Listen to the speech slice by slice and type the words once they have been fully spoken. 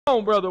Come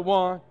on, Brother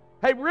Juan.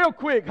 Hey, real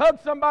quick, hug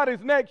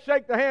somebody's neck,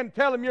 shake the hand, and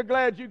tell them you're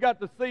glad you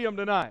got to see them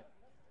tonight.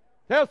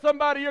 Tell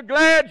somebody you're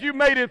glad you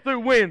made it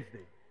through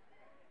Wednesday.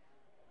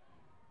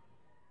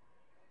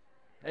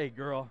 Hey,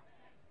 girl.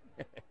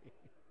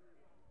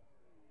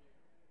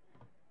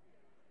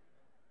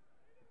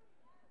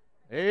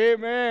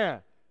 Amen.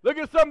 Look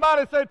at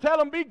somebody and say, tell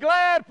them, be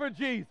glad for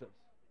Jesus.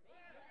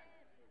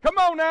 Come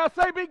on now,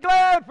 say, be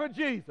glad for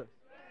Jesus.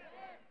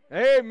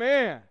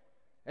 Amen.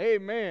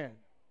 Amen.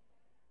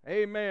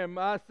 Amen.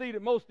 I see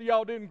that most of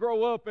y'all didn't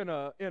grow up in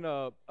a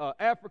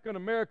African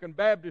American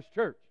Baptist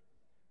church.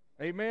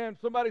 Amen.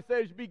 Somebody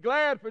says, be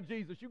glad for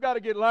Jesus. You got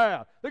to get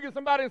loud. Look at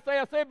somebody and say,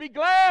 I said, be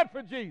glad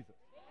for Jesus.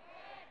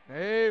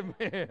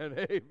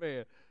 Amen.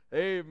 Amen.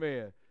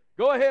 Amen.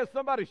 Go ahead,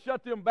 somebody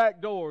shut them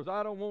back doors.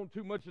 I don't want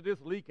too much of this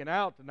leaking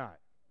out tonight.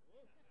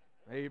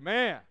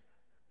 Amen.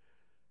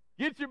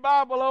 Get your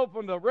Bible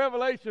open to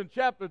Revelation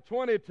chapter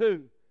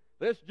 22.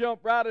 Let's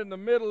jump right in the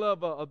middle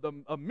of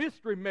a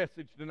mystery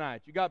message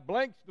tonight. You got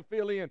blanks to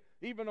fill in,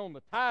 even on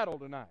the title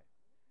tonight.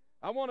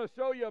 I want to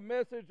show you a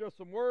message or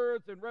some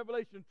words in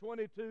Revelation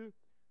 22,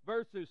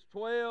 verses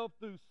 12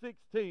 through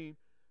 16.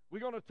 We're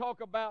going to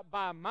talk about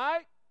by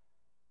might.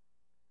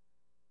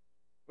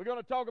 We're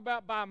going to talk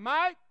about by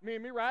might. Me,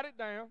 write it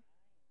down.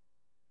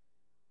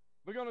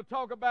 We're going to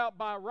talk about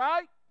by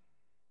right.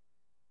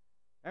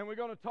 And we're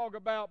going to talk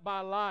about by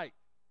light.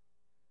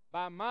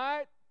 By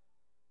might,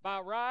 by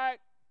right,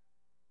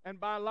 and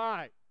by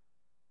light.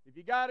 If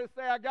you got it,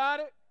 say, I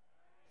got it.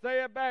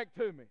 Say it back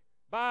to me.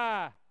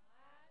 By.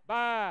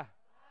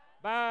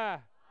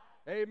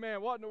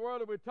 Amen. What in the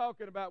world are we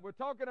talking about? We're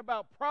talking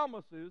about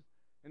promises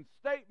and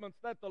statements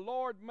that the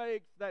Lord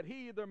makes, that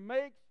He either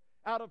makes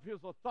out of His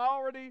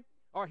authority,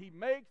 or He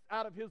makes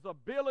out of His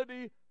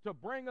ability to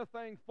bring a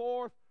thing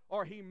forth,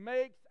 or He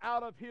makes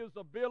out of His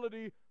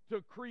ability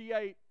to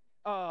create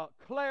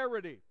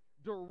clarity,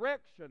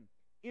 direction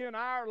in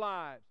our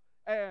lives,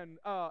 and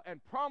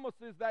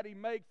promises that He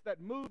makes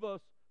that move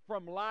us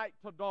from light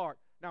to dark.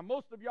 Now,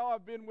 most of y'all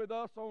have been with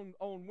us on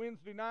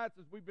Wednesday nights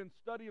as we've been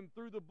studying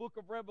through the book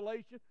of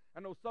Revelation. I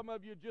know some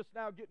of you just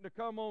now getting to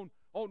come on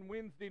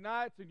Wednesday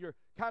nights, and you're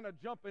kind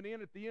of jumping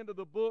in at the end of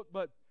the book.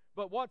 But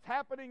what's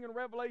happening in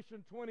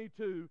Revelation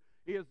 22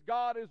 is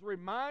God is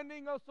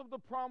reminding us of the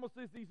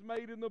promises He's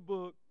made in the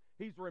book.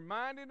 He's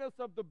reminding us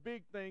of the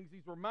big things.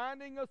 He's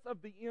reminding us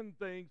of the end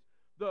things.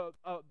 The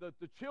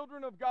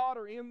children of God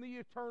are in the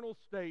eternal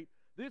state.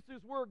 This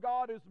is where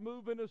God is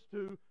moving us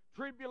to.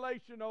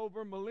 Tribulation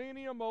over,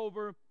 millennium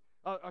over,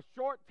 a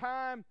short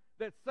time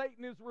that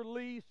Satan is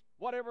released,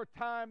 whatever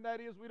time that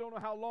is, we don't know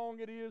how long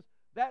it is.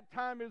 That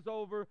time is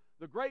over.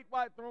 The great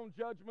white throne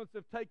judgments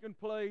have taken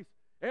place.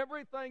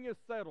 Everything is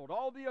settled.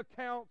 All the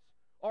accounts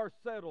are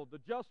settled. The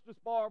justice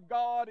bar of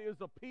God is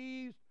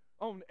appeased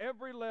on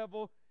every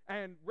level,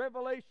 and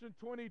Revelation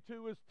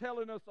 22 is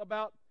telling us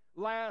about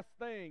last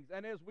things.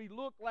 And as we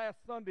looked last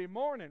Sunday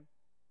morning,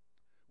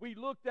 we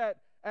looked at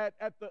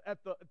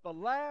the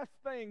last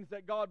things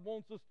that God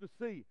wants us to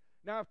see.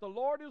 Now, if the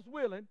Lord is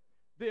willing,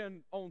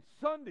 then on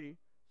Sunday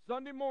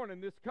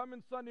morning, this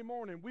coming Sunday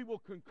morning, we will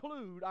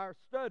conclude our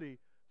study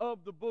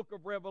of the book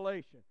of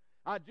Revelation.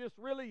 I just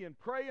really, in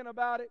praying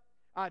about it,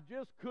 I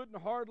just couldn't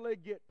hardly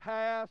get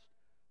past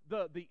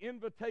the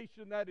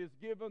invitation that is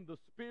given. The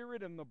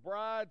Spirit and the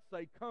bride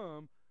say,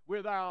 come,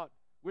 without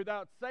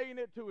saying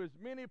it to as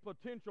many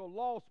potential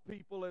lost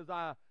people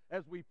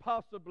as we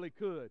possibly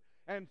could.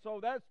 And so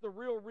that's the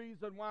real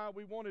reason why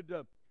we wanted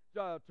to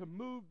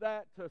move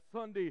that to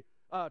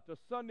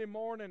Sunday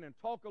morning and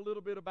talk a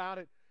little bit about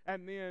it.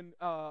 And then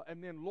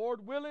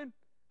Lord willing,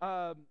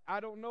 I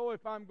don't know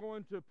if I'm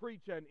going to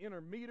preach an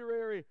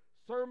intermediary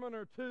sermon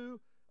or two,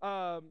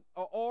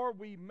 or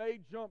we may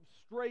jump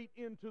straight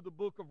into the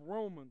book of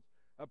Romans.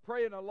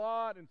 Praying a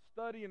lot and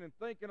studying and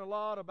thinking a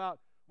lot about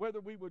whether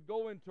we would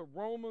go into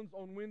Romans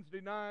on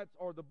Wednesday nights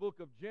or the book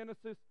of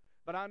Genesis.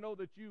 But I know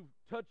that you've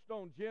touched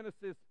on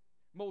Genesis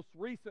most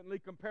recently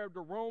compared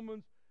to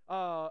Romans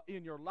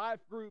in your life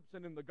groups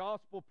and in the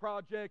Gospel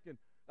Project. And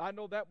I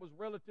know that was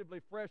relatively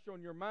fresh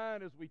on your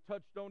mind as we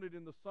touched on it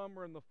in the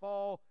summer and the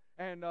fall.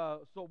 And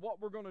so what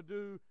we're going to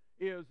do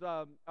is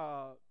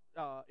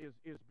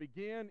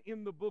begin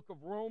in the book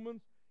of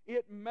Romans.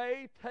 It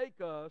may take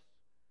us,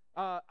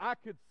 I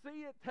could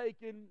see it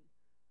taking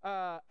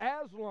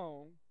as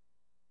long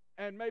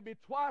and maybe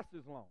twice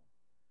as long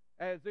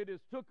as it has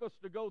took us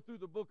to go through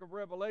the book of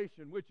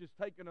Revelation, which has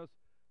taken us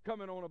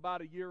coming on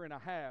about a year and a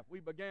half. We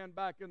began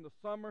back in the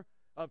summer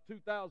of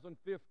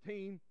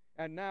 2015,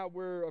 and now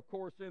we're, of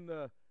course, in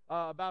the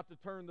about to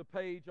turn the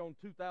page on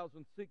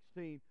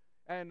 2016.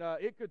 And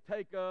it could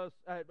take us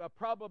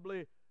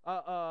probably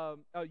a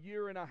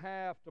year and a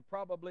half to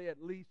probably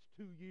at least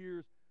 2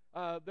 years.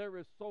 There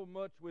is so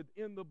much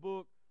within the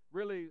book,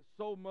 really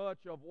so much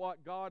of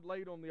what God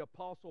laid on the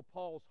Apostle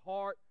Paul's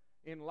heart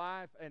in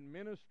life and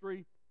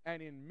ministry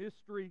and in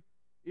mystery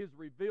is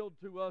revealed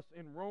to us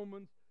in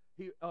Romans.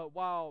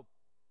 While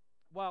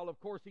of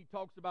course he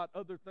talks about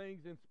other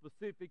things in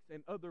specifics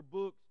in other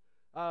books,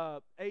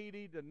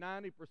 80 to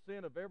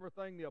 90% of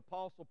everything the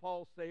Apostle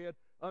Paul said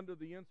under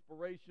the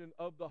inspiration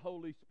of the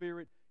Holy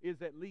Spirit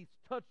is at least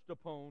touched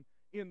upon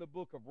in the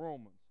book of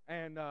Romans.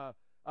 And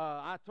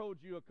I told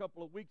you a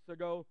couple of weeks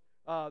ago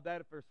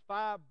that if there's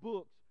 5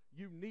 books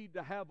you need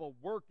to have a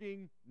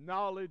working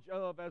knowledge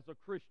of as a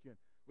Christian,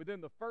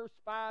 within the first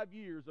 5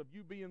 years of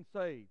you being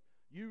saved,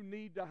 you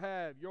need to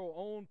have your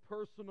own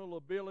personal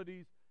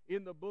abilities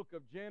in the book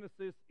of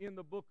Genesis, in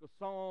the book of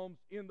Psalms,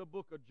 in the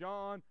book of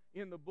John,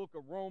 in the book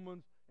of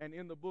Romans, and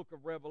in the book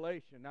of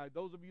Revelation. Now,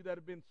 those of you that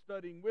have been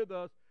studying with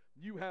us,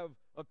 you have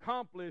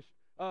accomplished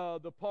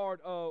the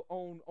part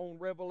on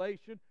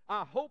Revelation.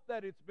 I hope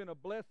that it's been a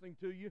blessing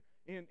to you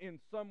in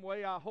some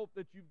way. I hope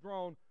that you've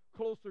drawn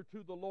closer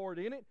to the Lord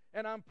in it,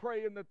 and I'm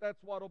praying that that's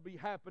what will be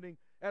happening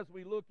as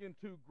we look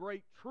into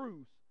great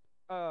truths,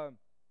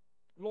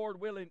 Lord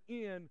willing,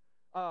 in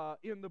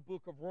the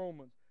book of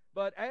Romans.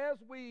 But as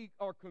we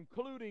are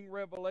concluding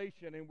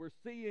Revelation and we're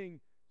seeing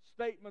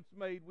statements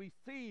made, we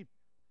see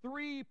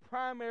 3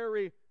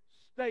 primary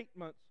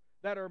statements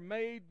that are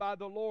made by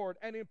the Lord.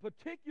 And in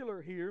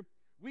particular here,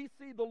 we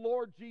see the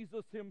Lord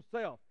Jesus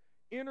himself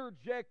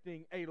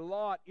interjecting a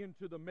lot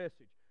into the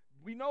message.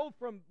 We know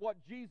from what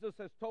Jesus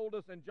has told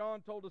us and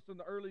John told us in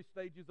the early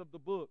stages of the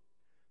book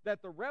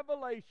that the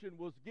revelation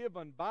was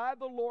given by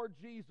the Lord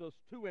Jesus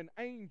to an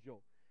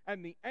angel.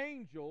 And the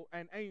angel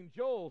and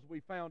angels,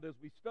 we found as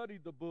we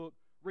studied the book,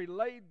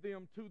 relayed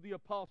them to the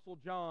Apostle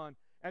John,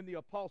 and the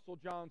Apostle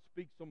John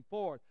speaks them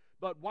forth.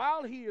 But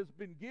while he has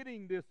been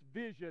getting this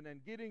vision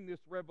and getting this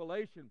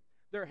revelation,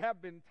 there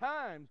have been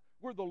times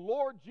where the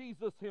Lord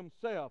Jesus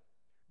himself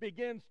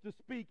begins to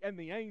speak and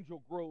the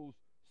angel grows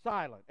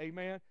silent.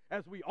 Amen?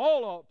 As we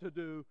all ought to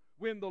do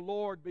when the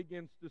Lord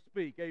begins to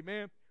speak.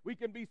 Amen? We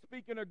can be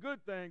speaking a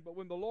good thing, but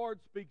when the Lord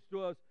speaks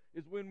to us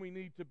is when we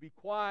need to be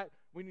quiet.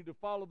 We need to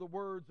follow the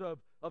words of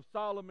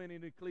Solomon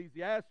in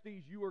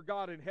Ecclesiastes. You are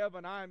God in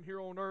heaven, I am here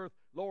on earth.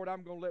 Lord,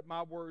 I'm going to let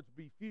my words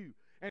be few.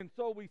 And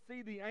so we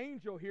see the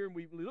angel here, and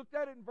we looked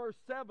at it in verse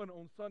 7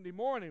 on Sunday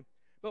morning,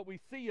 but we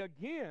see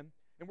again,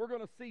 and we're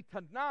going to see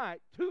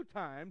tonight 2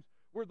 times,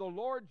 where the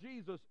Lord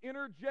Jesus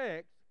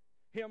interjects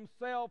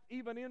himself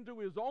even into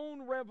his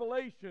own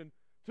revelation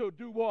to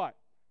do what?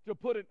 To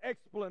put an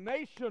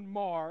explanation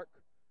mark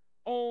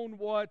on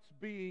what's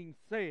being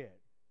said.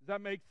 Does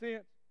that make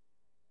sense?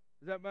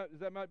 Does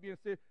that might be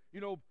said?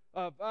 You know,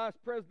 Vice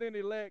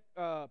President-elect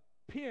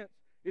Pence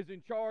is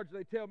in charge,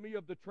 they tell me,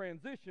 of the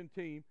transition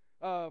team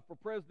for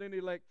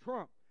President-elect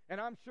Trump.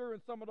 And I'm sure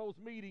in some of those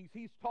meetings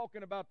he's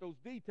talking about those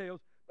details,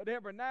 but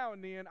every now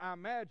and then I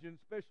imagine,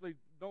 especially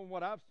knowing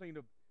what I've seen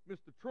of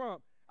Mr.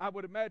 Trump, I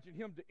would imagine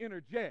him to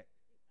interject.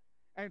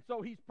 And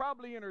so he's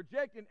probably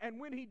interjecting, and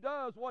when he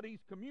does, what he's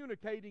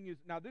communicating is,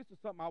 now this is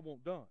something I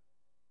want done.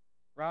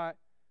 Right?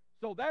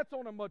 So that's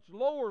on a much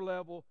lower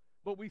level,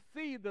 but we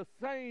see the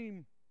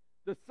same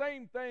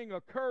thing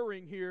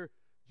occurring here.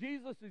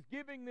 Jesus is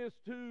giving this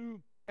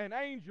to an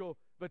angel,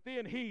 but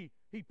then he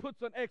puts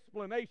an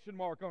explanation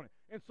mark on it.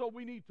 And so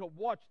we need to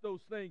watch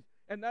those things,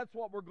 and that's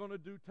what we're going to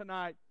do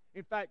tonight.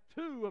 In fact,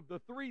 2 of the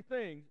 3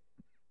 things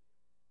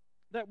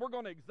that we're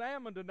going to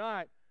examine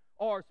tonight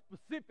are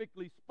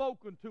specifically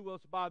spoken to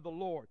us by the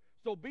Lord.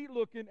 So be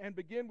looking and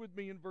begin with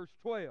me in verse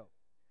 12.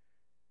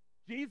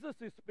 Jesus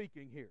is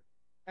speaking here.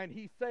 And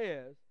he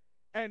says,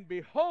 and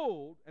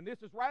behold, and this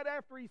is right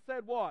after he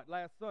said what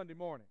last Sunday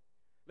morning?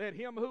 Let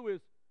him who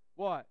is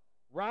what?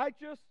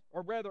 Righteous,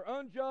 or rather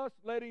unjust,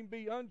 let him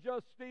be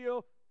unjust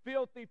still,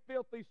 filthy,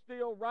 filthy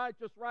still,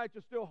 righteous,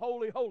 righteous still,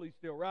 holy, holy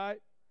still, right?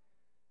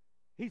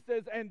 He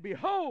says, and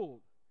behold,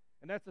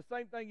 and that's the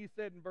same thing he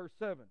said in verse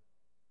 7.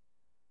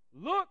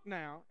 Look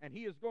now, and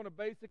he is going to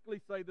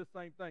basically say the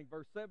same thing.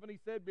 Verse 7 he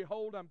said,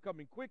 behold, I'm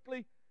coming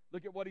quickly.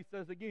 Look at what he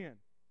says again.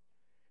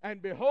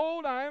 And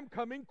behold, I am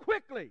coming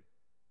quickly.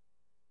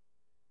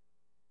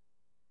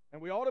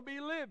 And we ought to be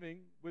living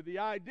with the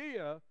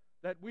idea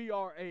that we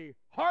are a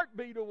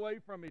heartbeat away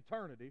from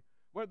eternity,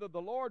 whether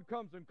the Lord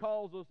comes and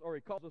calls us or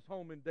he calls us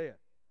home in death.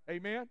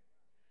 Amen?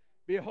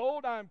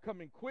 Behold, I am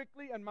coming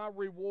quickly, and my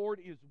reward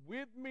is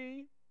with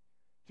me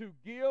to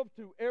give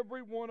to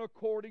everyone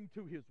according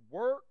to his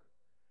work.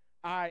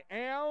 I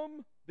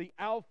am the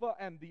Alpha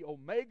and the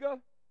Omega,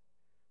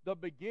 the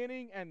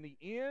beginning and the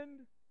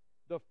end,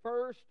 the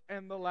first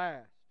and the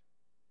last.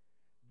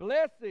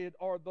 Blessed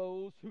are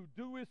those who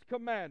do his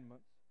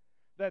commandments,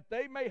 that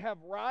they may have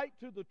right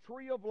to the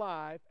tree of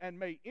life and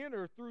may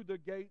enter through the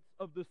gates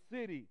of the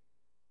city.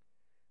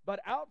 But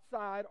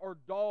outside are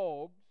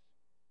dogs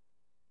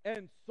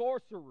and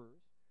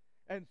sorcerers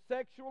and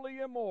sexually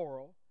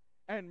immoral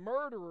and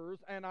murderers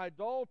and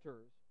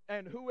idolaters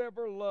and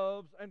whoever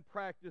loves and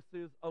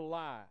practices a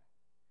lie.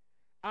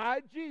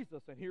 I,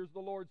 Jesus, and here's the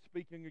Lord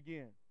speaking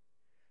again,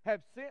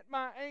 have sent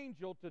my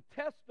angel to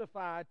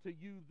testify to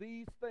you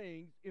these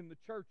things in the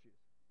churches.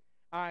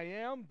 I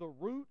am the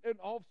root and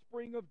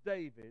offspring of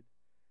David,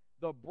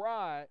 the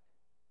bright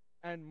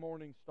and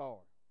morning star.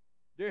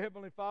 Dear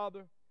Heavenly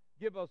Father,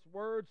 give us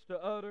words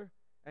to utter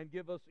and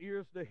give us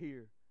ears to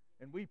hear.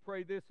 And we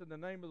pray this in the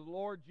name of the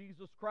Lord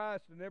Jesus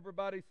Christ. And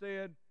everybody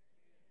said,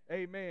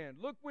 amen.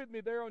 Look with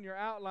me there on your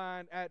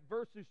outline at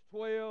verses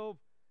 12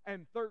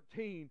 and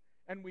 13,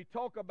 and we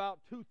talk about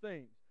two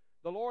things.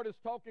 The Lord is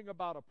talking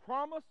about a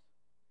promise,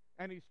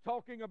 and He's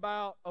talking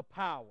about a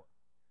power.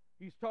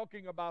 He's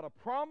talking about a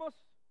promise,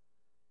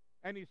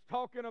 and He's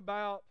talking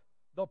about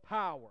the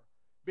power.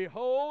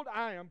 Behold,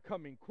 I am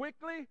coming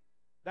quickly.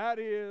 That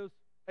is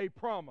a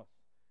promise.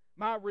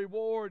 My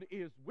reward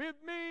is with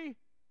me.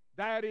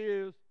 That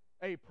is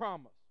a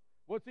promise.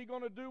 What's He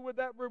going to do with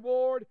that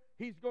reward?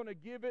 He's going to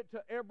give it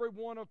to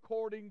everyone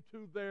according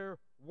to their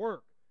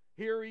work.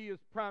 Here He is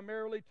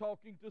primarily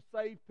talking to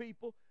saved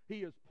people.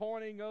 He is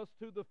pointing us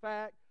to the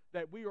fact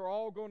that we are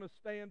all going to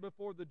stand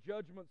before the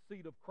judgment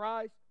seat of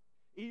Christ.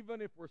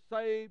 Even if we're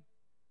saved,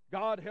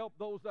 God help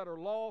those that are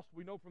lost.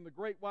 We know from the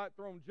Great White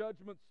Throne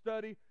Judgment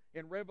study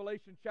in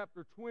Revelation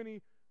chapter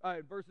 20,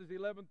 verses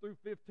 11 through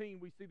 15,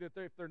 we see that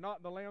if they're not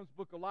in the Lamb's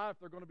Book of Life,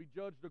 they're going to be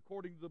judged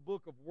according to the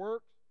book of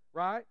works,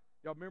 right?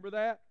 Y'all remember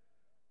that?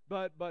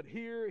 But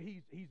here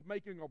he's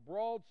making a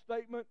broad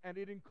statement, and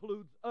it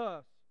includes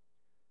us.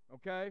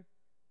 Okay?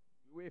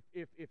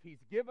 If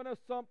He's given us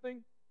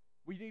something,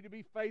 we need to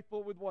be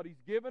faithful with what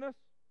He's given us.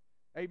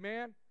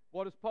 Amen?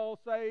 What does Paul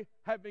say?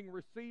 Having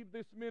received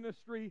this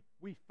ministry,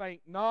 we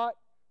faint not.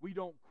 We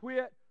don't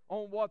quit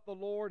on what the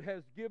Lord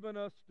has given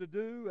us to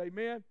do.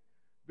 Amen?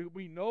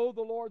 We know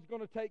the Lord's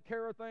going to take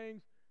care of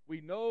things.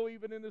 We know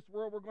even in this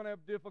world we're going to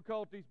have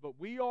difficulties, but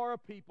we are a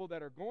people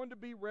that are going to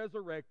be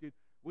resurrected.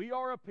 We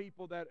are a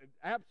people that,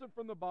 absent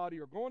from the body,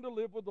 are going to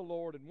live with the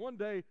Lord, and one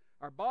day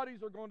our bodies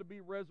are going to be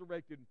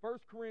resurrected. And 1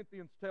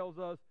 Corinthians tells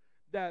us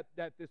that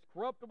this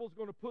corruptible is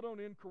going to put on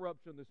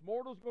incorruption, this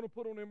mortal is going to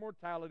put on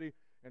immortality,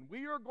 and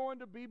we are going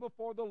to be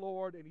before the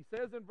Lord. And he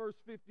says in verse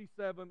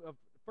 57 of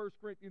 1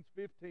 Corinthians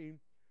 15,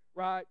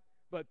 right,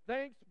 but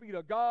thanks be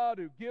to God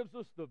who gives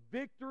us the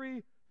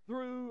victory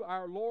through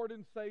our Lord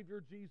and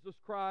Savior Jesus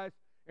Christ.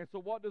 And so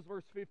what does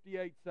verse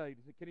 58 say?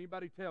 Can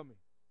anybody tell me?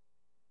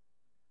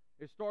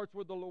 It starts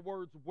with the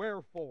words,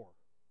 wherefore.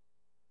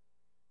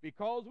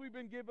 Because we've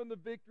been given the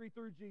victory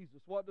through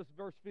Jesus. What does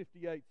verse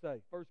 58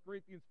 say? 1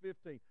 Corinthians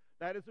 15.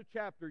 That is a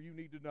chapter you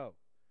need to know.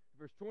 If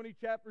there's 20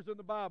 chapters in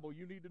the Bible,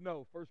 you need to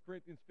know 1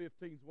 Corinthians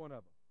 15 is one of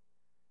them.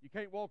 You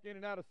can't walk in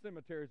and out of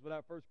cemeteries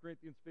without 1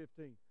 Corinthians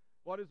 15.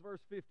 What does verse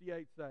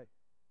 58 say?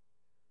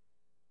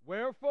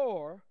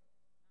 Wherefore,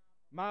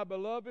 my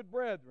beloved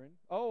brethren.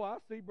 Oh, I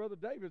see Brother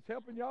David's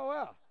helping y'all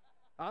out.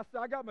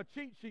 I got my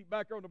cheat sheet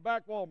back on the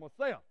back wall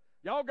myself.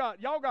 Y'all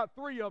got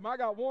three of them. I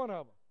got one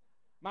of them.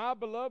 My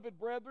beloved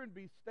brethren,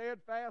 be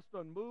steadfast,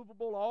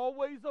 unmovable,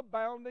 always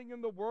abounding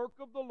in the work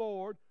of the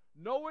Lord,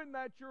 knowing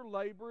that your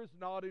labor is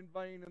not in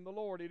vain in the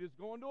Lord. It is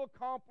going to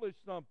accomplish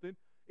something.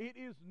 It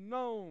is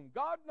known.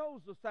 God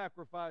knows the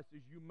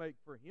sacrifices you make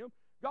for Him.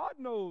 God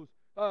knows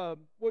that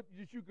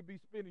you could be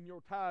spending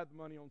your tithe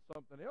money on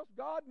something else.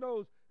 God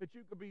knows that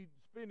you could be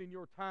spending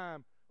your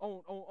time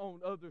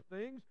on other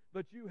things,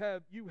 but you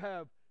have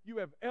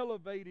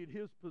elevated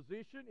His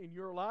position in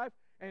your life,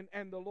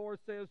 and the Lord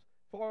says,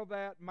 for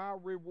that my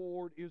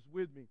reward is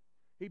with me.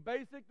 He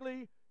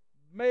basically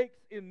makes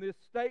in this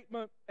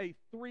statement a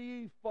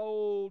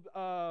threefold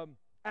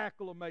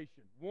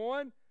acclamation.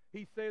 One,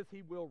 He says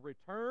He will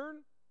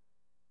return.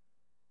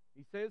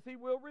 He says He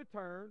will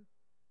return.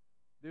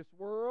 This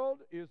world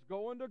is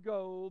going to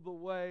go the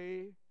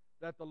way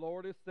that the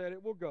Lord has said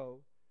it will go.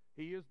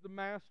 He is the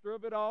master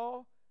of it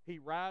all. He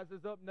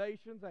rises up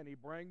nations and He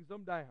brings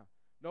them down.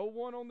 No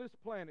one on this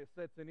planet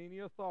sits in any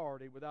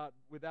authority without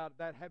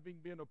that having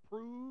been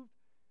approved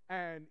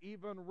and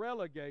even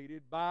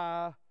relegated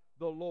by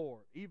the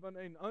Lord. Even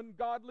in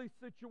ungodly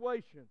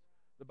situations,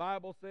 the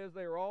Bible says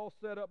they are all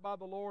set up by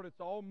the Lord. It's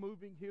all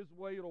moving His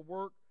way to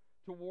work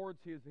towards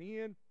His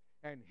end,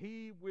 and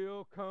He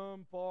will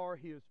come for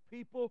His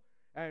people.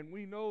 And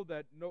we know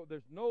that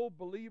there's no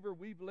believer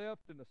we've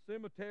left in the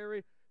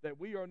cemetery that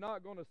we are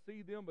not going to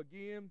see them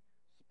again,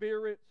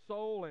 spirit,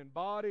 soul, and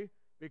body,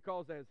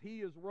 because as He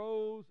is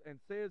rose and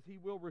says He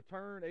will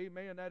return,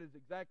 amen, that is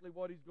exactly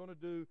what He's going to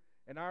do,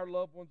 and our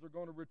loved ones are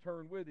going to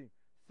return with Him.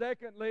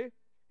 Secondly,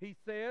 He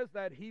says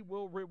that He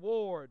will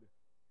reward.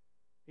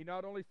 He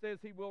not only says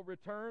He will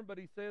return, but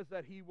He says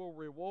that He will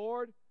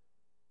reward.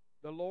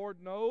 The Lord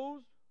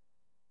knows.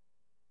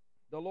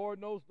 The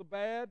Lord knows the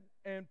bad,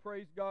 and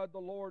praise God, the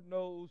Lord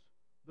knows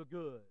the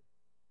good.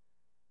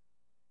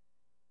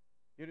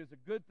 It is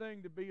a good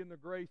thing to be in the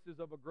graces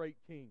of a great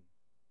King.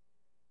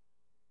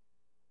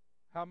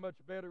 How much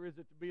better is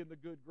it to be in the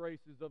good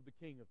graces of the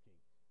King of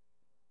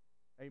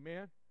Kings?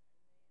 Amen?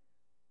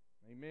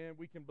 Amen.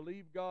 We can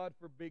believe God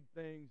for big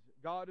things.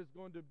 God is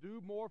going to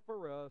do more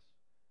for us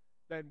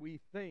than we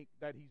think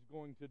that He's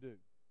going to do.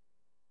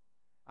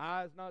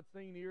 Eyes not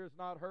seen, ears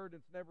not heard,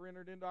 it's never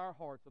entered into our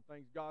hearts the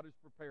things God has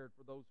prepared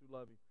for those who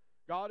love Him.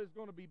 God is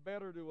going to be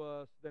better to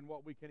us than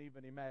what we can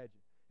even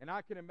imagine. And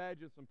I can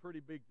imagine some pretty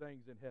big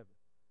things in heaven.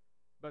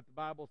 But the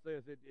Bible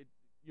says it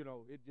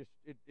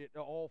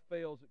all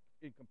fails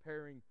in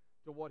comparing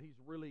to what He's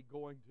really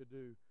going to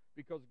do,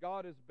 because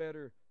God is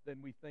better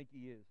than we think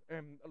He is.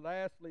 And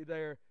lastly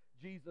there,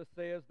 Jesus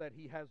says that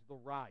He has the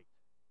right.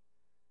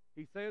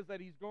 He says that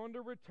He's going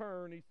to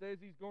return. He says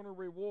He's going to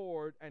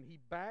reward, and He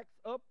backs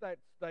up that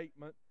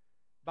statement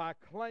by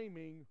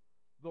claiming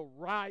the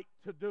right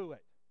to do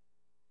it.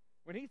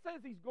 When He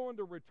says He's going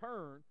to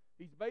return,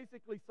 He's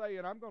basically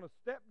saying, I'm going to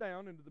step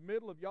down into the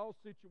middle of y'all's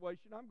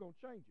situation. I'm going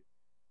to change it.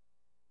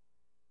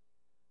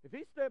 If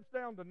He steps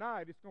down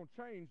tonight, it's going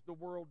to change the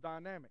world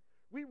dynamic.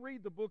 We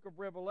read the book of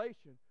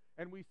Revelation,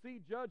 and we see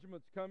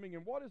judgments coming,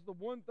 and what is the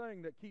one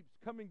thing that keeps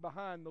coming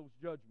behind those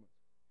judgments?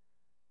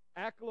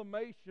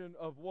 Acclamation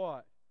of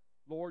what?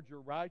 Lord,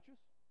 you're righteous.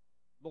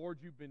 Lord,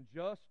 you've been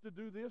just to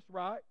do this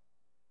right.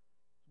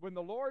 When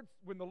the Lord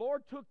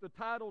took the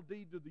title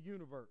deed to the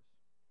universe,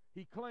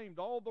 He claimed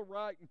all the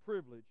right and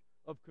privilege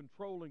of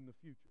controlling the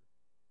future.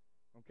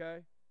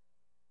 Okay?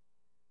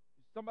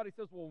 Somebody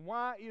says, well,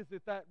 why is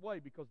it that way?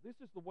 Because this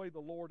is the way the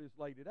Lord has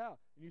laid it out.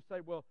 And you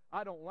say, well,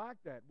 I don't like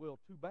that. Well,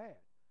 too bad.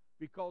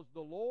 Because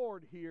the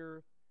Lord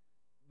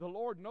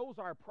knows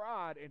our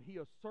pride, and He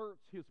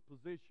asserts His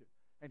position,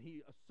 and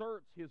He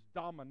asserts His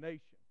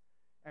domination.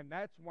 And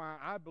that's why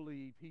I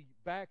believe He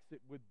backs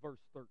it with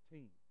verse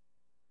 13.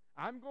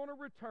 I'm going to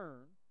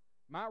return.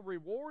 My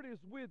reward is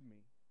with me.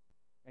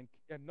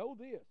 And know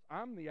this,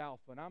 I'm the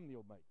Alpha and I'm the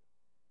Omega.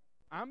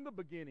 I'm the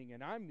beginning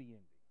and I'm the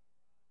ending.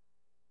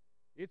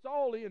 It's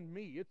all in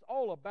me. It's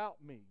all about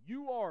me.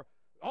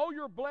 All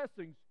your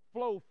blessings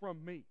flow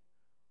from me.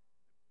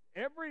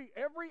 Every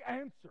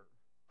answer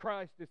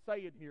Christ is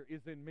saying here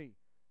is in me.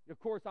 Of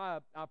course, I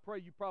pray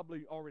you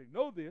probably already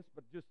know this,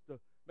 but just to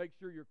make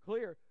sure you're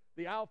clear,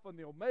 the Alpha and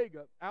the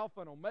Omega,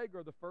 Alpha and Omega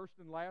are the first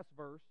and last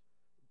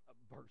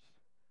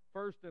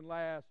first and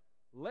last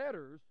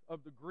letters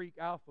of the Greek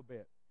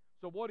alphabet.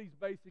 So what He's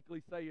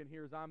basically saying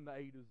here is I'm the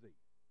A to Z.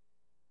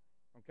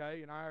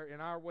 Okay, in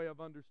our way of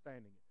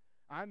understanding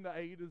it. I'm the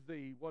A to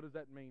Z. What does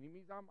that mean? It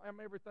means I'm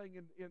everything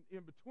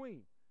in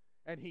between.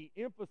 And He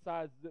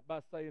emphasizes it by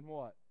saying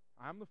what?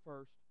 I'm the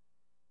first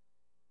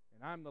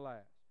and I'm the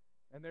last.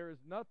 And there is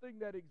nothing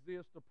that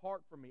exists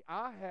apart from me.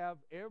 I have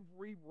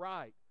every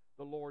right,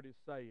 the Lord is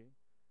saying,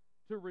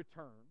 to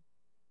return,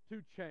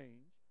 to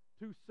change,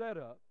 to set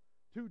up,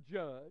 to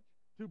judge,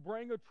 to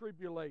bring a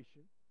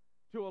tribulation,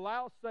 to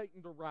allow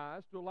Satan to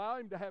rise, to allow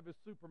him to have his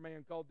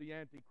Superman called the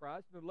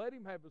Antichrist, and to let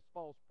him have his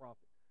false prophet.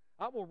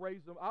 I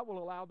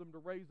will allow them to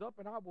raise up,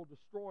 and I will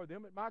destroy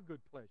them at my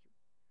good pleasure.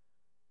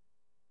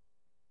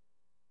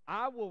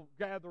 I will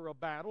gather a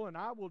battle, and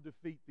I will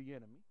defeat the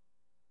enemy.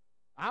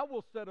 I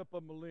will set up a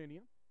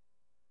millennium.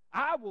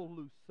 I will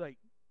loose Satan.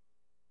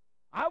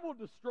 I will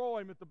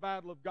destroy him at the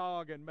battle of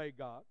Gog and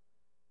Magog.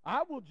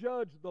 I will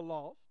judge the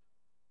lost.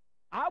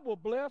 I will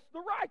bless the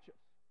righteous.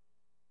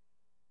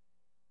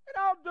 And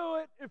I'll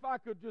do it, if I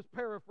could just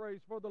paraphrase,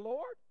 for the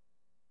Lord,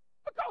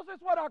 because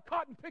it's what our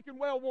cotton-picking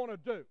well want to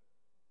do.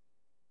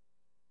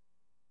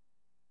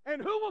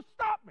 And who will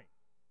stop me?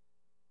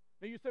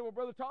 Now you say, well,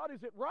 Brother Todd,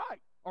 is it right?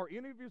 Are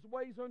any of His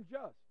ways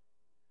unjust?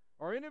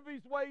 Are any of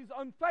His ways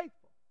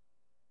unfaithful?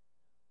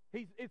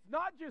 It's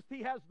not just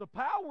He has the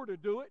power to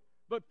do it,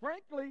 but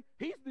frankly,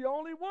 He's the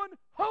only one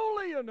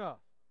holy enough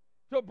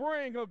to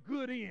bring a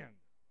good end.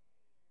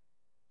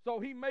 So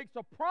He makes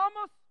a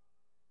promise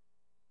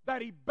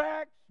that He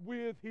backs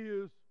with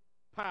His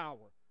power.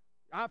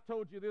 I've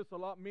told you this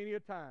many a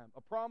time.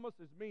 A promise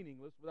is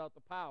meaningless without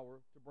the power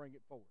to bring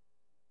it forth.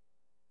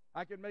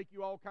 I can make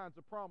you all kinds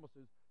of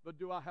promises, but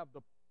do I have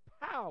the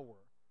power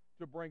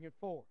to bring it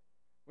forth?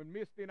 When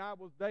Misty and I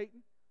was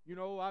dating,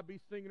 I'd be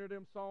singing her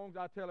them songs.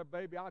 I'd tell her,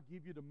 baby, I'll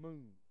give you the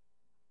moon.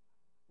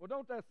 Well,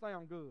 don't that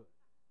sound good?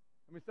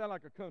 Sound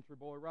like a country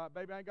boy, right?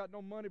 Baby, I ain't got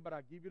no money, but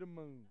I'll give you the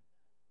moon.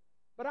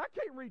 But I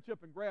can't reach up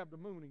and grab the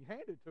moon and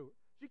hand it to her.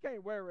 She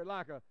can't wear it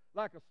like a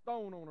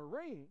stone on a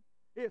ring.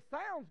 It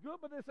sounds good,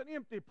 but it's an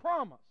empty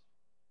promise.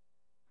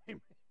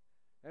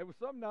 There was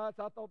some nights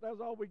I thought that was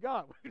all we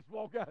got. We just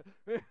walk out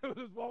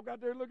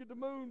there and look at the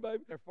moon,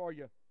 baby. There for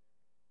you.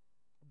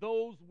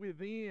 Those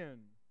within.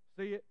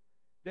 See it?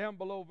 Down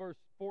below verse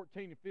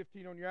 14 and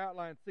 15 on your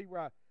outline. See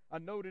where I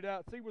noted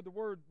out. See where the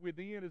word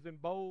within is in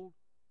bold.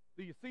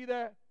 Do you see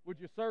that?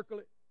 Would you circle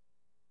it?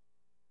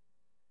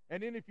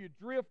 And then if you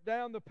drift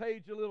down the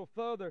page a little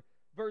further,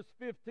 verse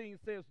 15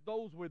 says,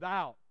 those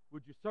without.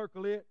 Would you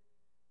circle it?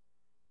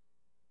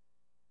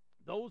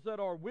 Those that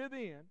are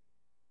within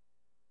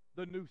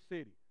the new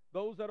city.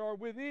 Those that are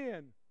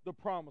within the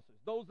promises.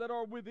 Those that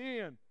are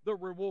within the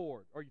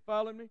reward. Are you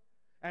following me?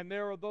 And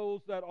there are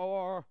those that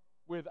are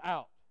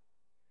without.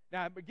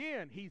 Now,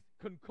 again, He's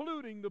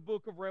concluding the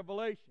book of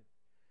Revelation.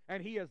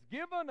 And He has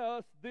given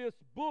us this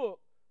book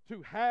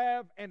to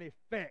have an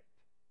effect.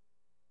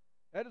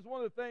 That is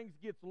one of the things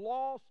that gets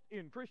lost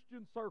in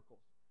Christian circles.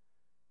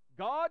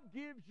 God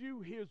gives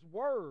you His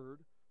Word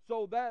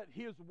so that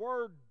His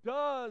Word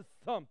does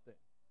something.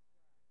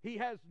 He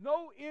has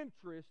no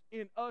interest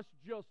in us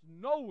just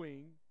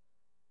knowing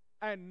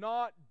and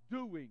not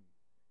doing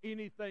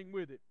anything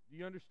with it. Do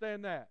you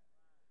understand that?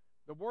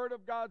 The Word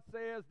of God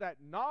says that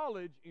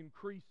knowledge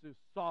increases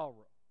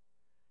sorrow.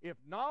 If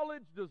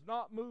knowledge does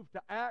not move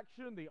to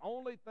action, the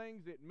only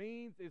things it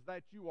means is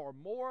that you are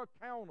more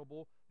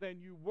accountable than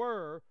you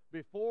were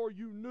before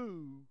you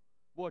knew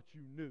what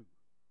you knew.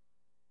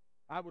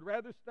 I would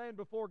rather stand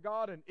before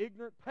God an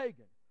ignorant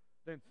pagan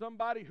than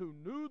somebody who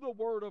knew the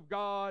Word of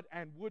God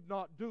and would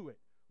not do it,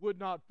 would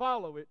not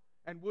follow it,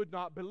 and would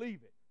not believe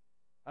it.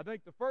 I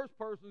think the first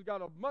person's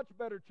got a much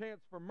better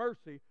chance for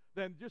mercy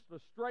than just a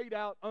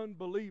straight-out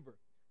unbeliever.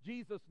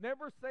 Jesus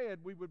never said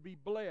we would be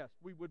blessed,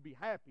 we would be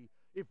happy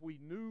if we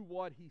knew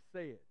what He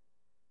said.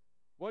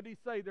 What did He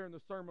say there in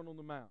the Sermon on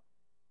the Mount?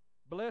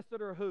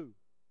 Blessed are who?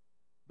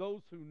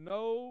 Those who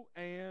know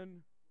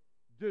and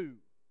do.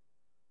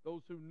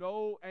 Those who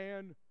know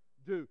and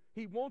do.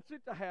 He wants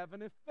it to have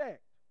an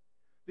effect.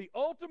 The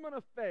ultimate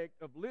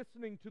effect of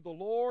listening to the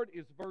Lord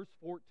is verse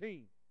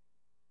 14.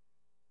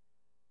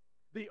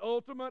 The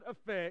ultimate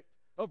effect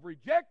of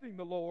rejecting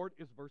the Lord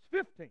is verse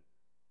 15.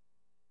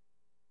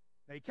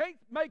 Now, he can't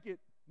make it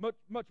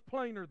much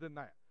plainer than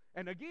that.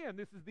 And again,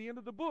 this is the end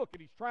of the book,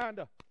 and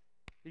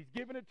he's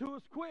giving it to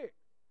us quick.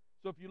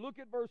 So if you look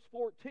at verse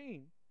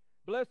 14,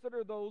 blessed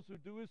are those who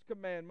do His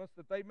commandments,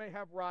 that they may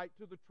have right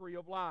to the tree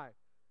of life.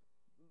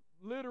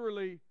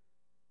 Literally,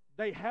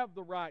 they have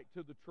the right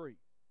to the tree.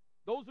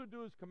 Those who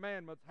do His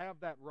commandments have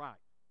that right.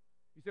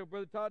 You say, well,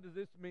 Brother Todd, does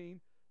this mean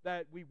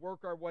that we work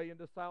our way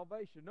into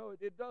salvation? No,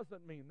 it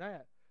doesn't mean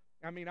that.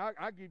 I mean, I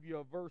give you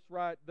a verse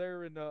right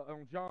there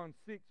on John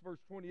 6, verse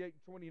 28 and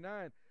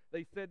 29.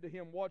 They said to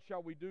Him, what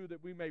shall we do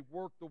that we may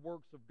work the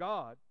works of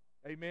God?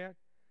 Amen.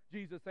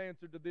 Jesus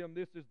answered to them,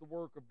 this is the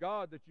work of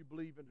God, that you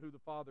believe in who the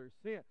Father has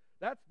sent.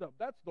 That's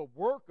the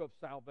work of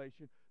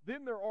salvation.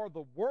 Then there are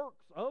the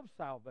works of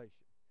salvation.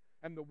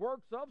 And the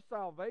works of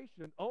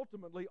salvation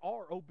ultimately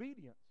are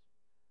obedience.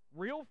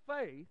 Real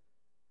faith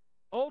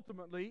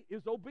ultimately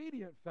is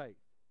obedient faith.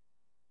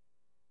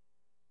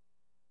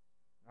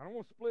 I don't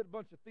want to split a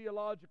bunch of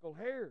theological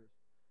hairs,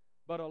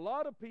 but a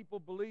lot of people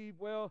believe,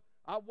 well,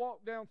 I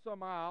walked down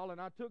some aisle and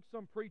I took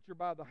some preacher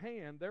by the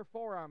hand,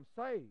 therefore I'm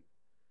saved.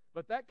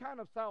 But that kind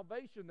of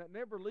salvation that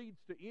never leads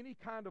to any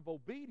kind of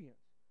obedience,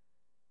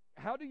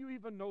 how do you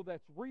even know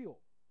that's real?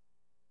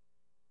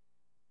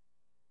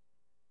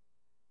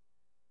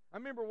 I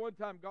remember one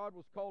time God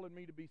was calling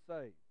me to be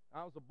saved.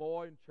 I was a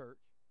boy in church.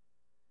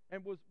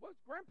 And what's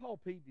Grandpa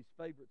Peavy's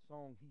favorite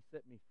song, He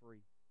Set Me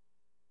Free?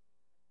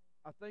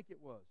 I think it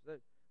was.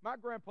 My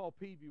Grandpa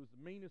Peavy was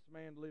the meanest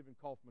man to live in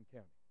Kaufman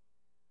County.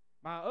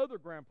 My other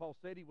grandpa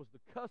said he was the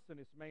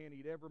cussinest man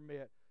he'd ever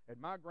met. And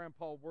my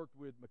grandpa worked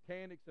with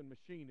mechanics and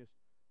machinists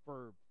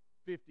for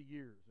 50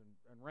 years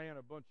and ran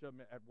a bunch of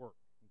them at work.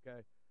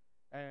 Okay?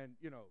 And,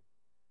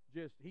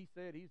 he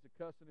said he's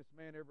the cussinest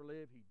man ever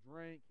lived. He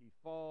drank, he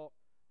fought.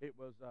 It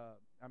was,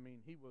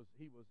 he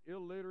was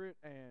illiterate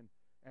and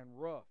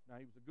rough. Now,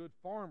 he was a good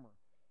farmer,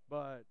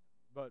 but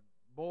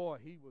boy,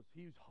 he was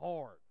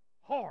hard.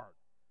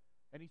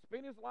 And he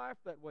spent his life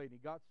that way, and he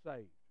got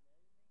saved.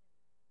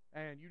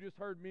 And you just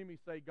heard Mimi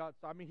say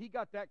he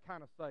got that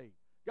kind of saved.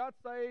 Got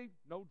saved,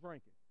 no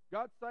drinking.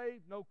 Got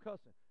saved, no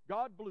cussing.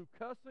 God blew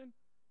cussing,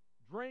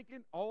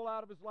 drinking, all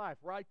out of his life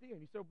right then.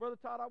 You say, Brother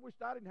Todd, I wish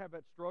I didn't have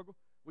that struggle.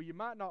 Well, you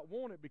might not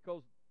want it,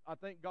 because I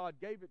think God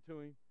gave it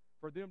to him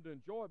for them to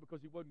enjoy it, because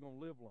he wasn't going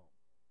to live long.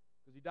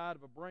 Because he died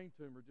of a brain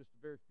tumor just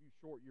a very few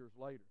short years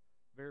later,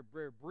 very,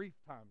 very brief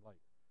time later.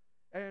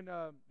 And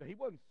he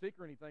wasn't sick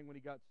or anything when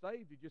he got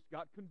saved. He just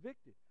got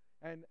convicted.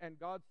 And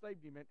God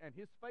saved him. And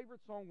his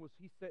favorite song was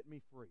He Set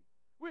Me Free.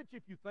 Which,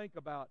 if you think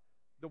about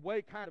the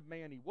way kind of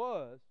man he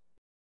was,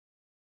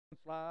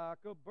 it's like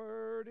a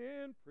bird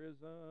in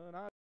prison.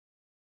 I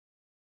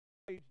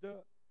aged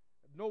up.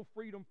 No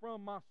freedom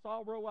from my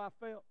sorrow I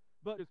felt.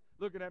 But it's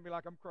looking at me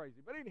like I'm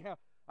crazy. But anyhow,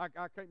 I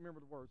can't remember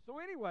the words. So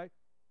anyway,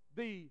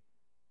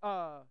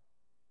 I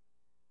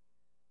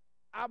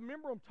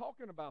remember him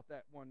talking about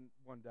that one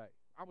day.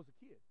 I was a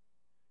kid,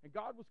 and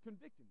God was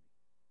convicting me.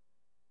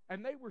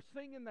 And they were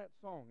singing that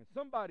song, and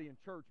somebody in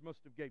church must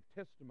have gave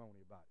testimony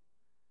about it.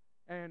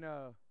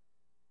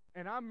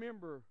 And I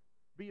remember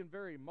being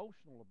very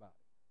emotional about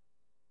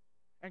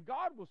it. And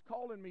God was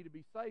calling me to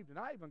be saved, and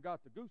I even got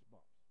the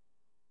goosebumps.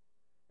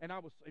 And I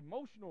was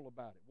emotional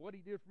about it. What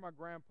He did for my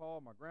grandpa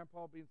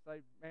being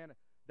saved, man,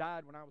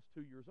 died when I was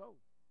 2 years old.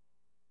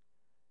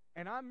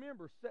 And I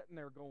remember sitting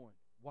there going,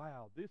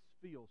 wow, this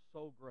feels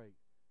so great.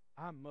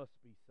 I must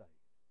be saved.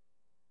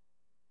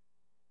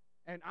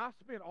 And I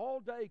spent all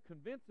day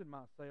convincing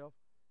myself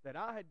that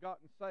I had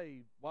gotten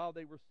saved while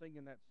they were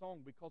singing that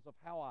song because of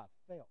how I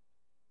felt.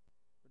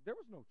 But there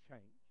was no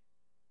change.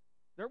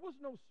 There was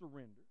no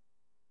surrender.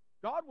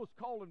 God was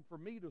calling for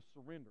me to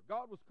surrender.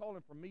 God was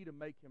calling for me to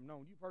make Him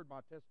known. You've heard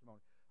my testimony.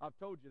 I've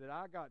told you that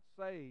I got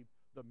saved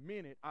the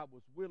minute I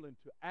was willing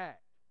to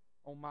act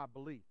on my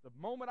belief. The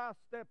moment I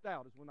stepped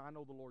out is when I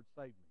know the Lord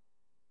saved me.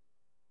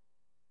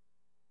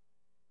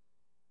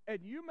 And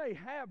you may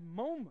have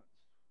moments,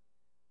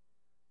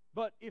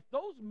 but if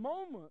those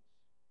moments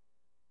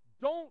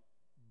don't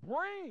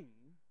bring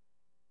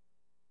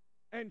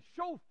and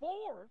show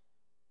forth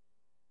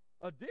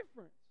a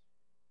difference,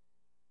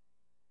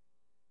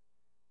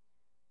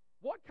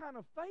 what kind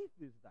of faith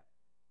is that?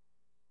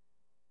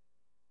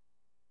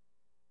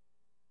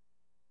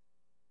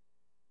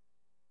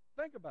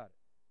 Think about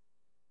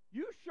it.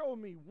 You show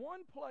me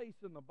one place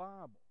in the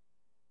Bible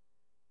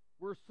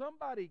where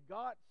somebody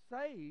got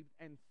saved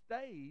and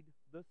stayed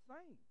the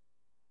same.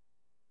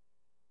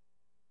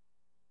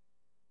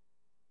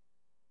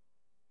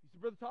 You say,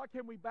 Brother Todd,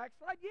 can we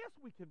backslide? Yes,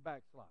 we can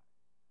backslide.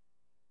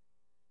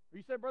 Or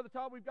you say, Brother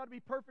Todd, we've got to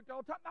be perfect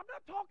all the time. I'm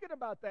not talking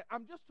about that.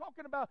 I'm just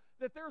talking about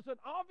that there's an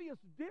obvious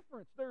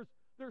difference. There's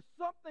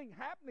something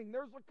happening.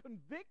 There's a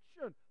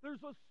conviction.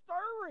 There's a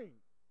stirring.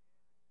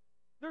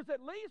 There's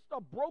at least a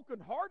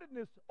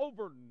brokenheartedness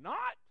over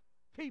not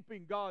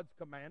keeping God's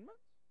commandments.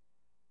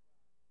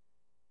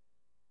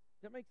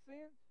 Does that make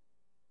sense?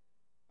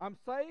 I'm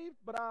saved,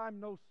 but I'm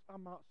not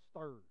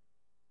stirred.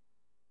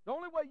 The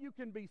only way you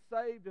can be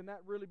saved and that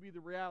really be the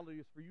reality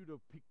is for you to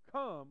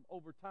become,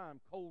 over time,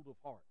 cold of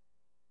heart.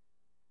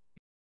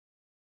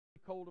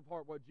 Cold of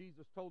heart. What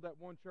Jesus told that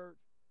one church,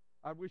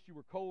 I wish you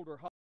were cold or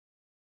hot.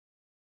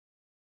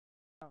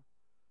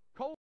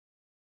 Cold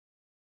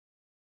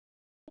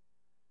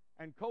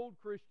and cold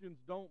Christians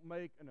don't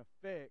make an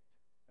effect,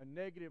 a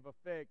negative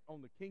effect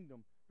on the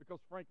kingdom, because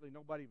frankly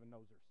nobody even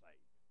knows they're saved.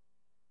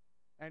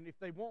 And if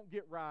they won't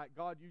get right,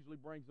 God usually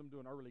brings them to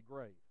an early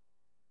grave,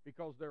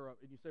 because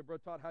and you say,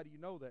 Brother Todd, how do you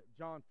know that?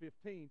 John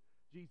 15,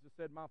 Jesus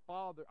said, my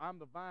Father, I'm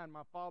the vine,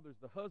 my Father's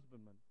the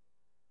husbandman,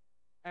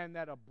 and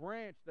that a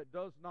branch that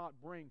does not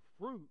bring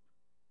fruit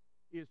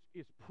is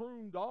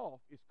pruned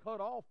off, is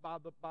cut off by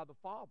the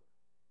Father.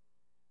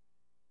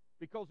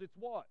 Because it's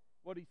what?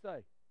 What did he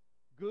say?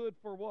 Good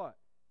for what?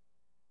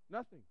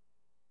 Nothing.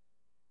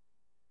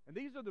 And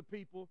these are the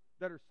people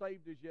that are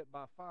saved as yet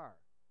by fire.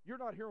 You're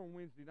not here on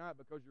Wednesday night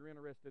because you're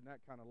interested in that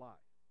kind of life.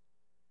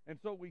 And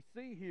so we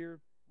see here,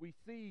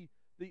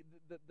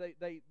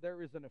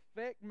 there is an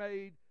effect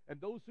made, and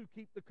those who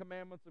keep the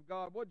commandments of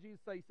God. What did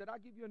Jesus say? He said, I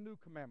give you a new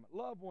commandment.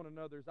 Love one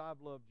another as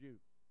I've loved you.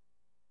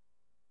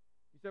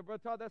 You said,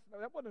 Brother Todd,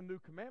 that wasn't a new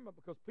commandment,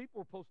 because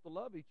people were supposed to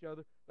love each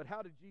other, but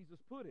how did Jesus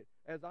put it?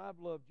 As I've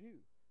loved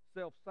you,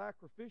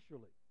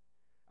 self-sacrificially.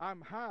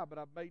 I'm high, but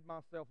I've made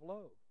myself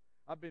low.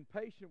 I've been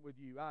patient with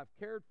you. I've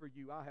cared for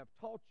you. I have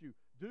taught you.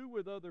 Do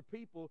with other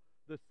people,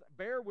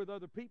 bear with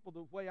other people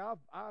the way I've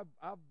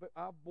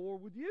bore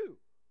with you.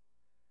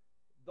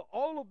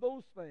 All of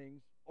those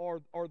things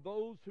are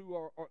those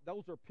who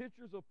those are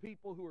pictures of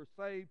people who are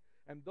saved,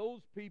 and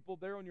those people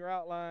there on your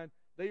outline,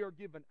 they are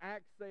given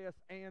access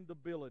and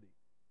ability.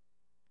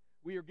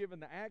 We are given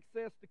the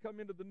access to come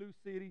into the new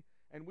city,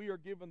 and we are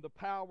given the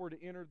power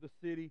to enter the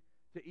city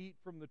to eat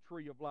from the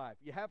tree of life.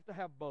 You have to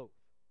have both.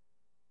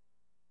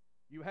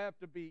 You have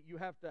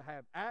to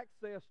have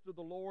access to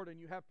the Lord, and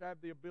you have to have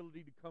the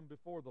ability to come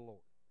before the Lord.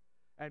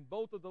 And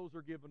both of those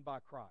are given by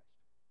Christ.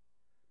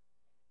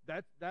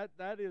 That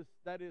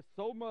is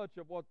so much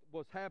of what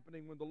was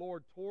happening when the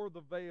Lord tore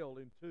the veil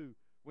in two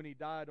when he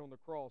died on the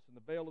cross, and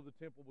the veil of the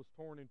temple was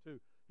torn in two.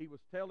 He was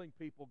telling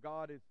people,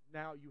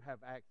 now you have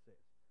access.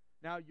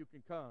 Now you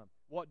can come.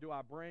 What do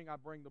I bring? I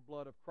bring the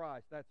blood of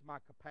Christ. That's my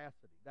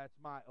capacity. That's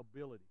my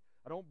ability.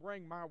 I don't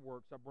bring my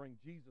works. I bring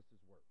Jesus'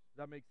 works. Does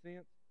that make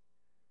sense?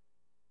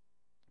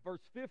 Verse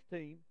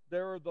 15,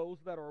 there are those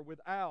that are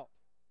without,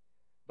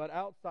 but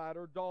outside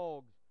are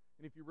dogs.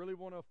 And if you really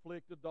want to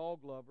afflict a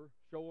dog lover,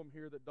 show them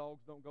here that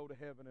dogs don't go to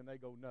heaven and they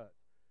go nuts.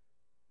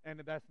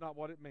 And that's not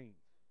what it means,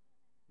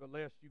 but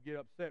lest you get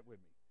upset with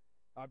me.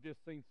 I've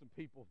just seen some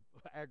people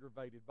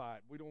aggravated by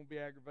it. We don't want to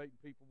be aggravating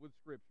people with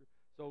Scripture.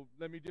 So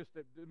let me just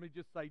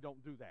say,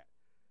 don't do that.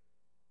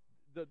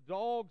 The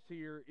dogs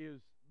here is,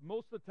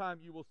 most of the time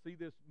you will see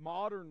this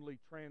modernly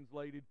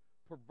translated,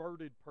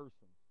 perverted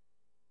person.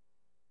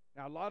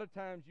 Now, a lot of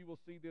times you will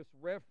see this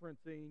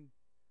referencing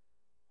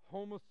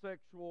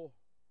homosexual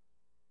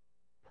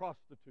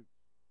prostitutes.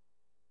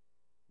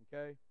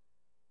 Okay?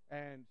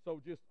 And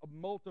so just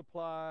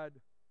multiplied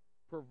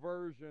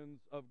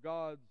perversions of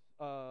God's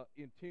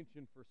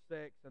intention for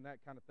sex and that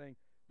kind of thing.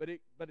 But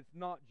it's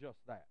not just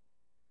that.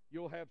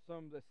 You'll have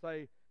some that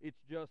say it's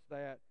just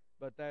that,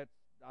 but that's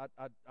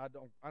I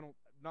don't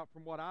not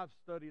from what I've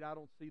studied, I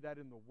don't see that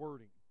in the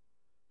wording.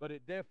 But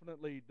it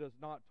definitely does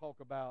not talk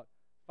about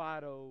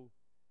Fido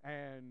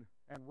and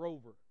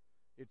Rover.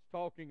 It's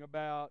talking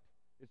about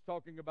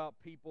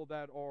people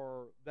that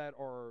are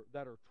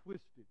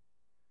twisted.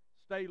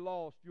 Stay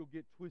lost, you'll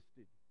get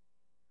twisted.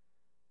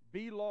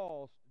 Be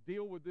lost,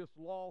 deal with this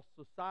lost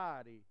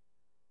society,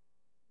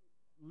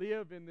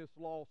 live in this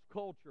lost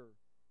culture,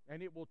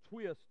 and it will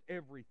twist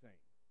everything.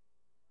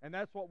 And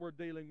that's what we're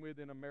dealing with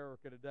in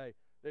America today.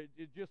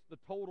 It's just the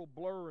total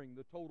blurring,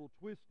 the total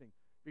twisting.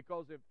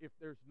 Because if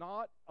there's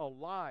not a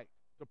light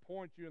to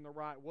point you in the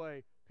right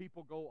way,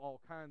 people go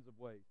all kinds of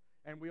ways.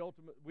 And we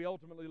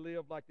ultimately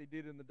live like they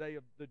did in the day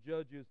of the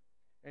judges,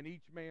 and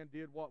each man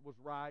did what was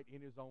right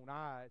in his own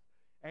eyes.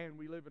 And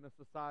we live in a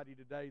society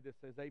today that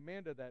says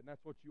amen to that, and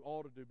that's what you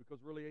ought to do, because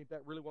really, ain't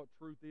that really what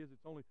truth is?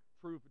 It's only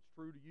true if it's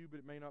true to you, but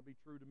it may not be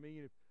true to me.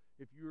 And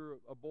if you're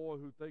a boy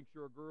who thinks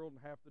you're a girl, and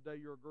half the day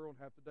you're a girl, and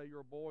half the day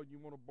you're a boy, and you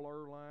want to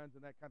blur lines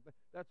and that kind of thing,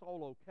 that's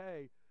all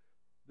okay.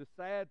 The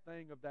sad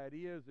thing of that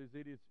is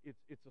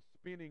it's a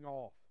spinning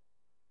off.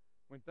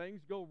 When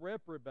things go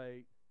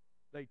reprobate,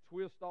 they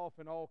twist off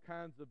in all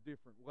kinds of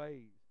different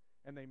ways,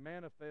 and they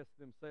manifest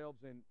themselves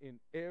in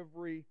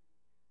every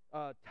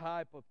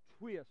type of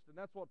twist. And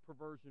that's what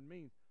perversion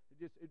means.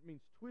 It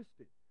means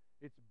twisted.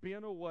 It's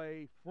bent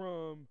away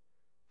from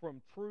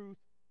truth.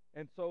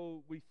 And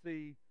so we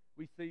see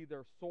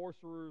they're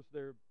sorcerers.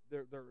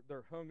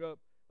 They're hung up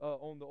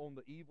on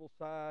the evil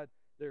side.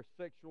 They're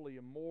sexually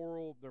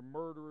immoral. They're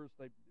murderers.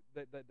 They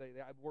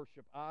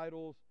worship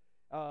idols.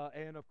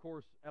 And of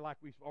course, like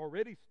we've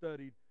already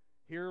studied,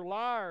 here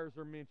liars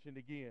are mentioned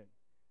again.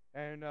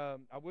 And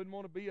I wouldn't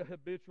want to be a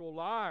habitual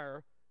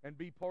liar and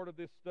be part of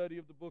this study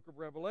of the book of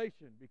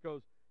Revelation,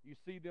 because you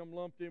see them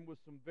lumped in with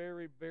some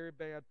very, very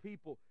bad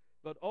people.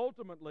 But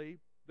ultimately,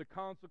 the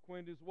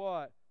consequence is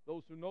what?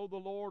 Those who know the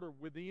Lord are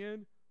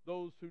within.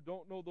 Those who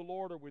don't know the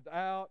Lord are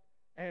without.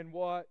 And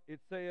what? It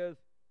says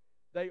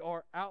they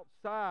are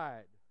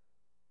outside.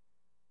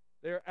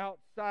 They're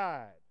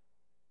outside.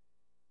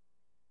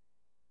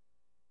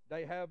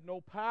 They have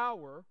no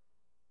power,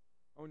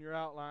 on your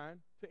outline,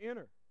 to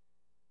enter.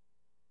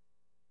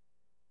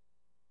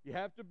 You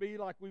have to be,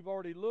 like we've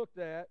already looked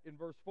at in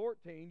verse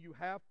 14, you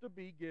have to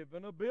be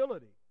given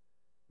ability.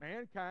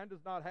 Mankind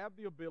does not have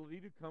the ability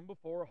to come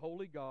before a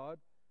holy God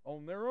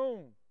on their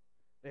own.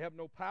 They have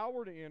no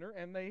power to enter,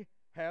 and they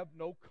have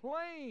no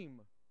claim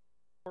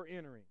for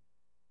entering.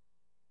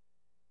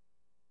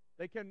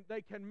 They can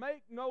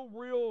make no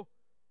real...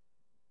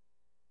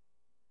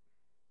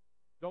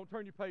 Don't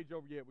turn your page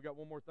over yet. We got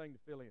one more thing to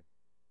fill in.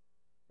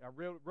 I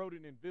wrote it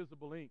in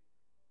invisible ink.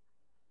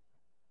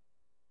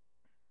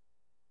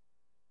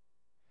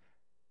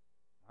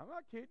 I'm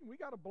not kidding. We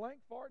got a blank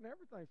for it and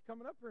everything. It's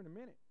coming up here in a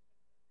minute.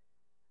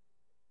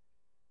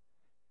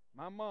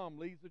 My mom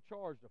leads the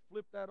charge to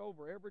flip that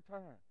over every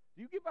time.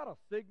 Do you give out a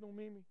signal,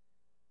 Mimi?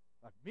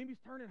 Like, Mimi's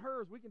turning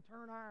hers, we can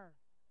turn ours.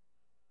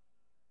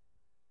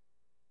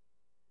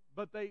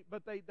 But they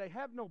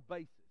have no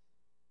basis.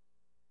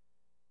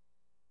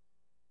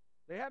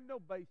 They have no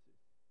basis.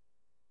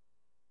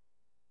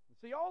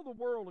 See, all the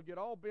world will get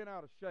all bent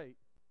out of shape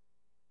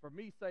for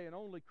me saying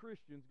only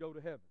Christians go to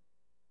heaven.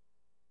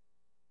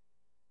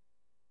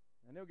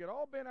 And they'll get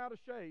all bent out of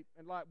shape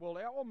and like, well,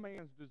 all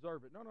mans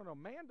deserve it. No,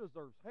 man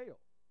deserves hell.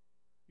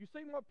 You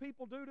seen what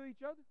people do to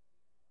each other?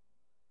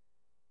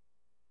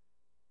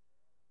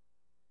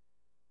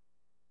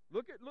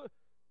 Look.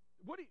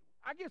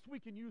 I guess we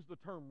can use the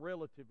term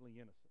relatively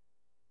innocent.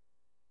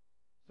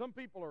 Some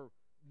people are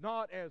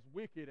not as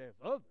wicked as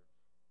others,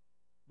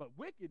 but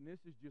wickedness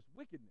is just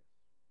wickedness.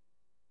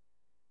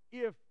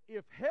 If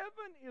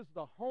heaven is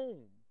the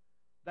home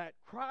that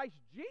Christ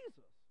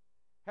Jesus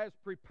has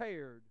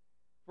prepared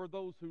for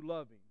those who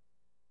love Him,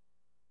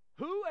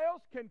 who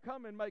else can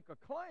come and make a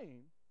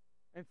claim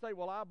and say,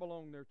 well, I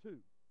belong there too?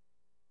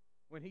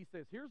 When He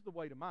says, here's the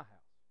way to my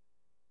house,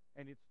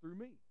 and it's through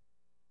me.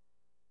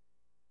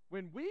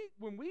 When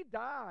we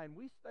die and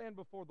we stand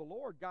before the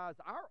Lord, guys,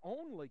 our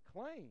only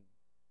claim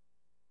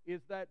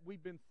is that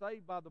we've been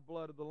saved by the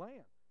blood of the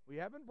Lamb. We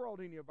haven't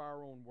brought any of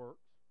our own works.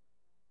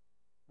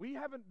 We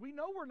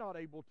know we're not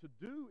able to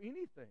do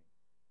anything,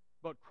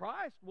 but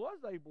Christ was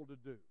able to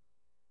do.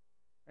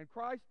 And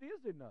Christ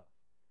is enough.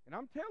 And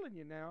I'm telling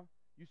you now,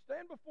 you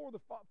stand before the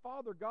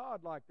Father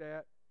God like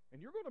that, and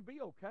you're going to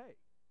be okay.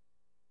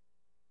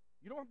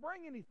 You don't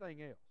bring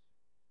anything else.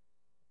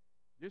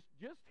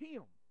 Just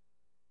Him.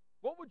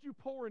 What would you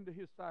pour into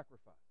His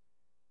sacrifice?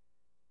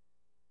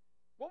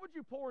 What would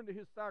you pour into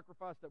His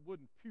sacrifice that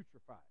wouldn't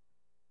putrefy it?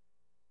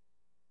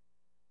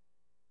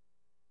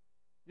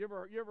 You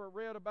ever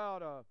read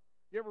about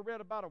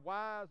a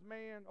wise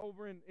man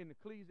over in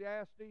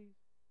Ecclesiastes?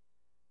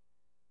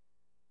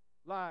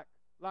 Like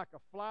a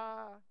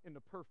fly in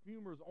the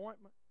perfumer's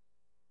ointment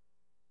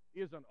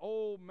is an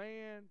old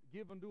man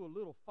given to a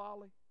little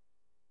folly.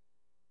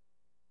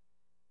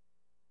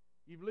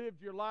 You've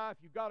lived your life,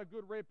 you've got a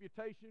good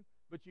reputation,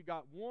 but you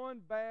got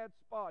one bad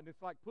spot, and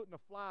it's like putting a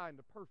fly in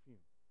the perfume.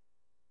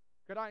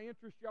 Could I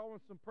interest y'all in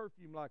some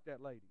perfume like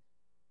that, ladies?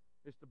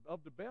 It's of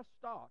the best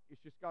stock.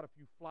 It's just got a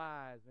few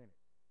flies in it.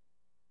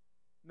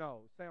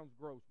 No, it sounds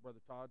gross,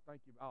 Brother Todd.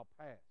 Thank you. I'll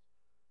pass.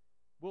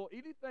 Well,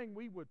 anything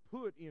we would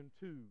put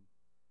into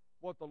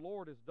what the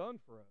Lord has done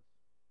for us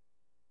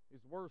is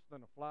worse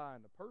than a fly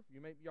in the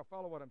perfume. Y'all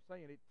follow what I'm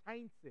saying? It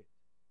taints it.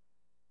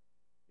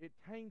 It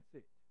taints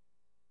it.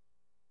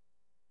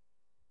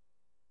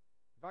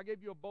 If I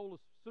gave you a bowl of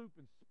soup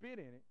and spit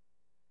in it,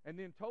 and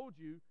then told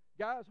you,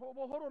 guys, hold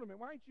on a minute,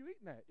 why ain't you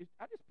eating that?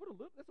 I just put a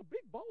little, that's a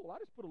big bowl, I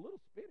just put a little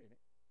spit in it.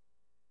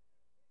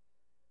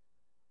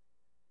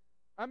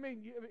 I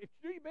mean, it's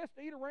do your best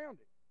to eat around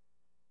it.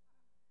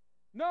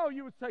 No,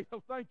 you would say,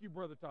 oh, thank you,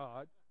 Brother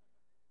Todd.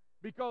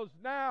 Because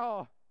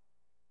now,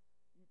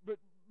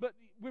 but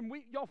when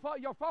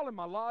y'all follow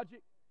my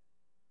logic?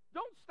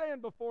 Don't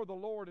stand before the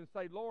Lord and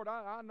say, Lord,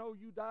 I know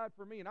you died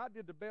for me, and I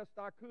did the best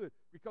I could,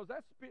 because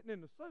that's spitting in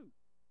the soup.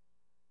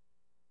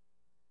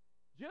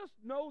 Just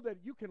know that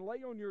you can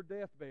lay on your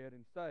deathbed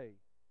and say,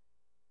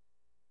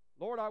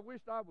 Lord, I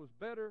wished I was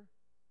better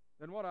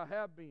than what I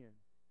have been,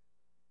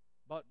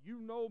 but you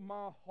know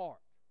my heart.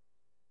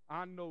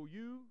 I know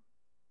you.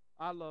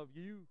 I love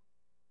you.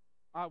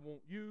 I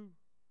want you.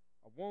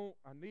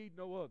 I need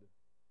no other.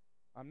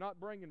 I'm not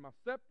bringing my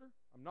scepter.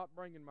 I'm not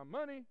bringing my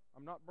money.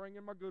 I'm not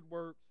bringing my good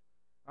works.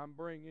 I'm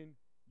bringing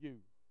you.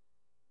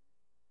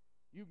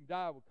 You can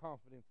die with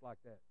confidence like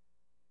that.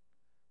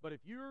 But if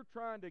you're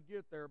trying to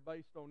get there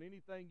based on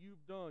anything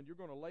you've done, you're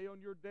going to lay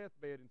on your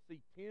deathbed and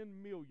see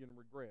 10 million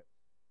regrets.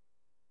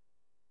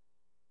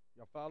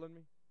 Y'all following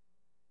me?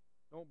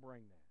 Don't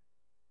bring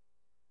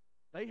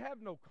that. They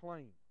have no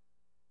claim.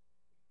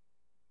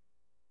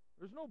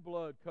 There's no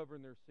blood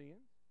covering their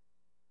sins.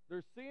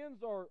 Their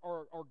sins are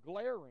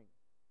glaring,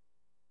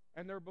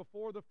 and they're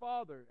before the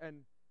Father.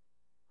 And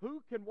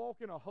who can walk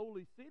in a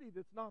holy city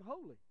that's not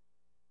holy?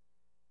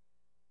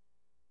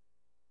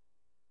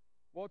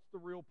 What's the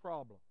real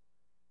problem?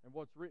 And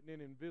what's written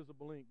in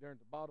invisible ink there at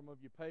the bottom of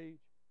your page?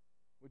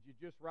 Would you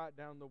just write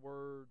down the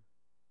word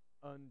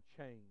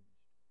unchanged?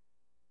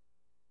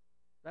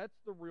 That's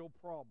the real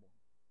problem.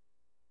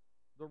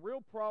 The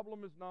real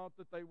problem is not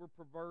that they were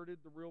perverted.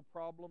 The real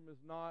problem is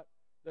not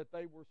that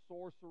they were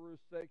sorcerers,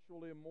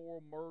 sexually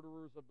immoral,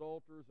 murderers,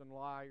 adulterers, and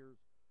liars.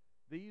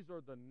 These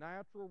are the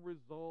natural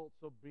results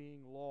of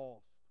being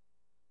lost.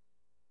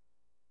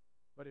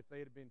 But if they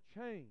had been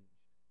changed,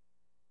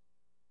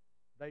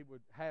 they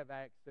would have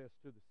access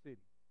to the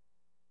city.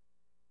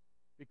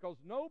 Because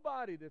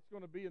nobody that's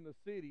going to be in the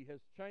city has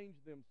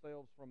changed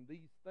themselves from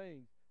these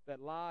things that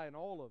lie in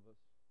all of us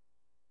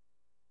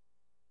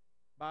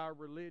by our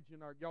religion.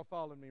 Y'all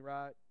following me,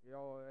 right?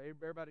 Y'all,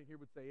 everybody here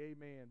would say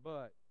amen.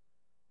 But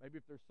maybe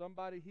if there's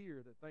somebody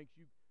here that thinks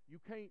you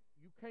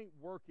can't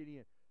work it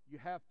in, you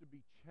have to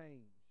be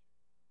changed.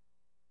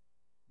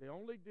 The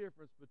only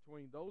difference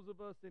between those of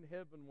us in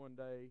heaven one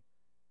day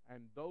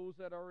and those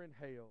that are in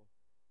hell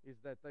is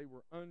that they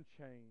were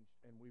unchanged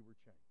and we were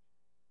changed.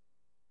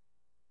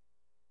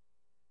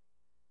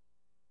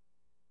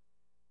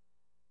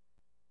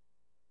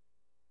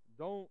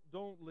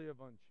 Don't live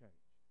unchanged.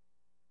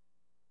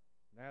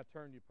 Now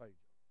turn your page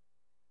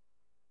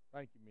over.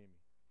 Thank you, Mimi.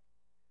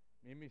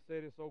 Mimi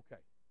said it's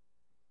okay.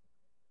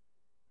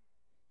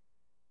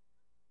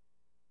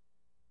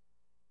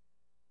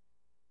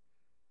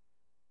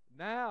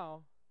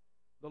 Now,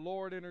 the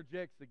Lord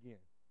interjects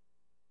again.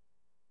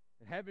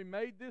 And having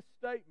made this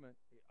statement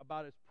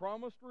about his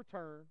promised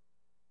return,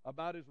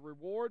 about his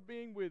reward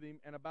being with him,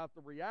 and about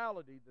the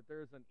reality that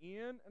there is an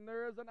in and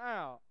there is an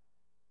out,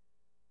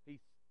 he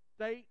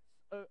states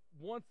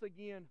once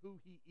again who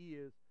he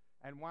is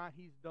and why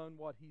he's done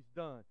what he's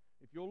done.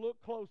 If you'll look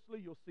closely,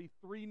 you'll see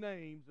three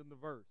names in the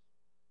verse.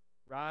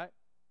 Right?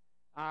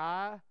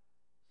 I,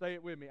 say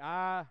it with me,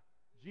 I,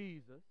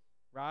 Jesus.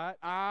 Right?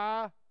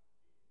 I,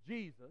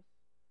 Jesus,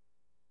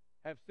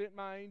 have sent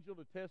my angel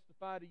to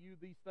testify to you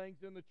these things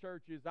in the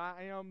churches.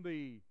 I am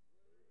the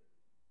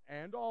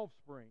and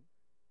offspring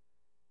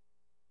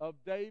of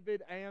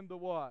David and the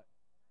what?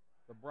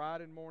 The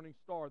bright and morning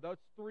star. That's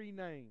three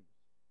names.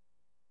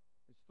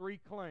 It's three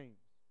claims.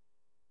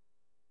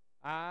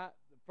 The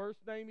first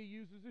name he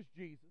uses is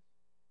Jesus.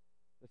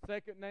 The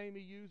second name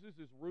he uses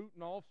is root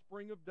and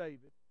offspring of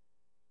David.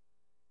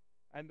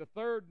 And the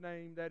third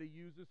name that he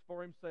uses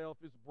for himself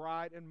is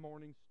bright and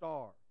morning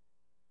star.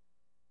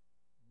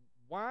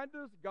 Why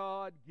does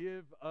God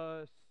give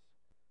us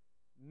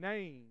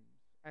names?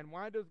 And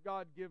why does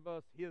God give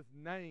us his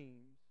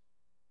names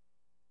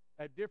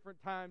at different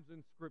times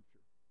in Scripture?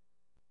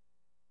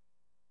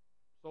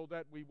 So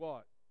that we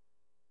what?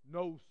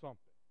 Know something.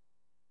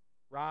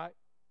 Right?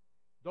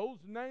 Those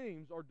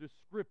names are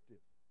descriptive.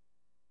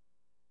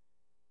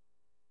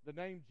 The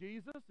name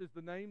Jesus is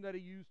the name that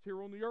he used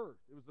here on the earth.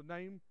 It was the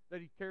name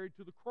that he carried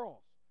to the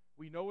cross.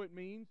 We know it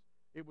means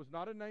it was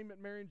not a name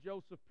that Mary and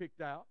Joseph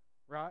picked out,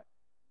 right?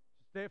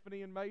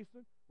 Stephanie and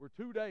Mason were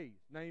 2 days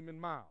naming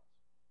Miles.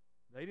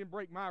 They didn't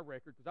break my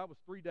record because I was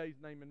 3 days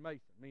naming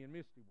Mason. Me and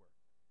Misty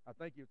were. I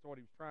think it's what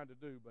he was trying to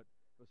do, but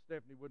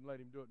Stephanie wouldn't let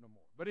him do it no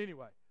more. But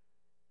anyway,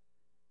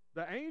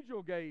 the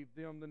angel gave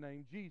them the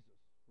name Jesus,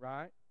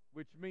 right?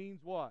 Which means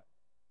what?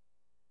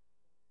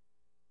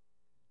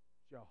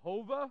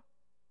 Jehovah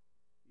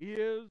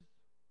is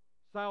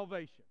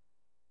salvation.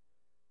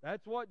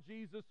 That's what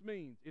Jesus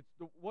means.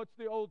 What's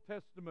the Old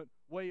Testament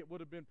way it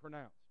would have been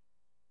pronounced?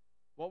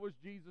 What was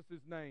Jesus'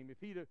 name? If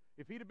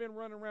he'd have been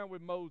running around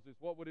with Moses,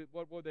 what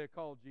would they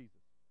call Jesus?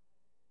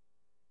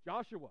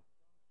 Joshua.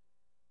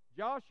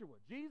 Joshua.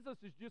 Jesus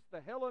is just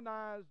the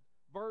Hellenized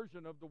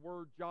version of the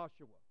word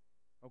Joshua.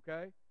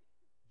 Okay?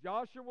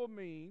 Joshua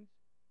means,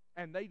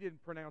 and they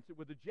didn't pronounce it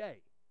with a J.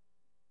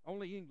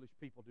 Only English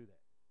people do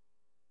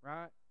that.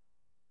 Right?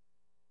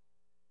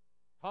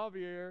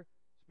 Javier,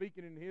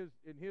 speaking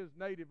in his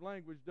native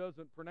language,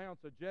 doesn't pronounce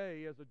a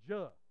J as a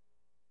J.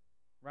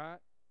 Right?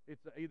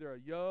 It's either a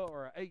Y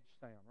or a H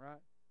sound, right?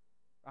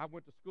 I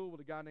went to school with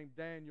a guy named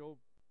Daniel.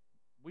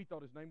 We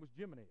thought his name was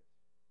Jimenez.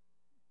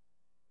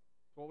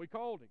 That's what we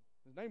called him.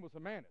 His name was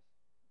Jimenez.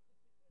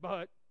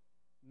 But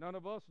none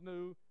of us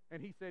knew,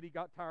 and he said he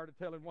got tired of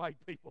telling white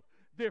people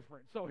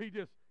different. So he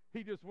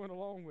just went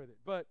along with it.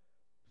 But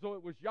so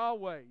it was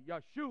Yahweh,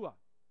 Yeshua,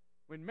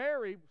 When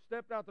Mary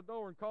stepped out the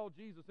door and called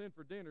Jesus in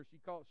for dinner, she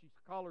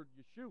collared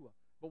Yeshua.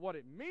 But what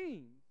it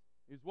means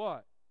is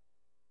what?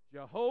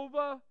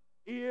 Jehovah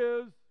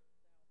is,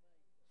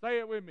 say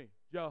it with me,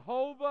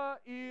 Jehovah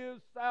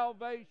is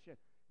salvation.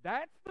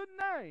 That's the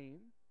name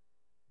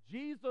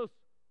Jesus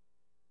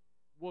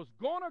was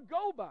going to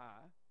go by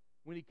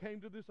when he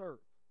came to this earth.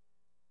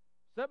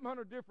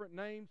 700 different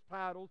names,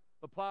 titles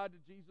applied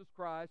to Jesus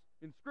Christ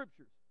in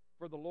Scriptures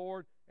for the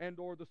Lord and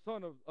or the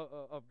Son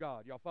of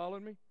God. Y'all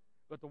following me?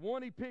 But the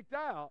one he picked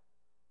out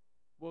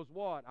was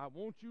what? I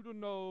want you to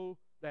know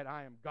that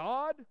I am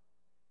God,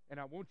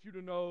 and I want you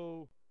to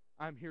know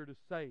I'm here to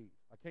save.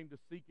 I came to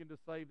seek and to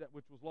save that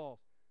which was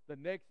lost. The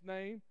next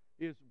name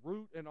is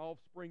root and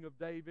offspring of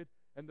David,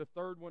 and the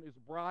third one is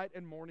bright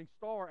and morning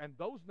star. And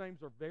those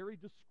names are very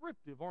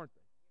descriptive, aren't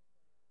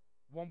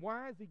they? Well,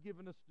 why is he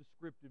giving us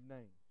descriptive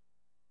names?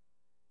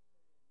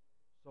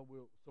 So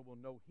we'll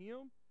know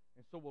him,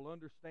 and so we'll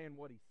understand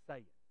what he's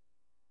saying.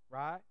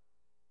 Right?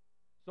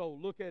 So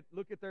look at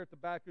there at the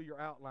back of your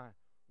outline.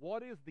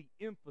 What is the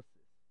emphasis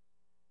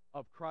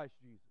of Christ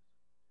Jesus?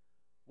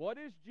 What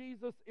is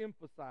Jesus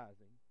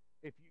emphasizing?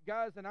 If you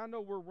guys, and I know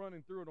we're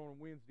running through it on a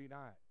Wednesday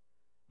night,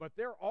 but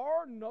there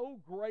are no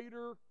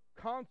greater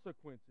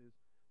consequences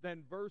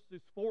than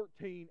verses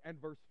 14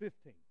 and verse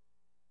 15.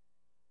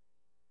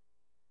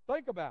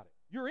 Think about it.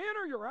 You're in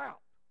or you're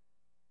out.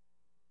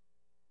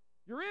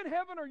 You're in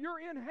heaven or you're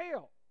in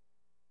hell.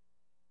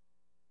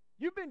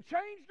 You've been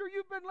changed or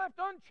you've been left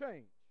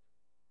unchanged.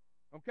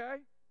 Okay?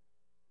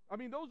 I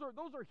mean, those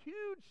are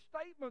huge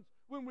statements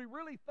when we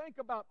really think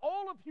about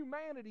all of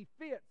humanity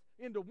fits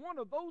into one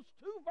of those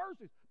two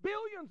verses.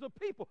 Billions of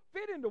people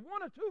fit into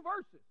one of two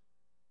verses.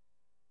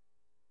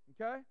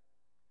 Okay?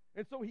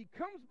 And so he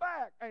comes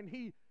back and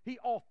he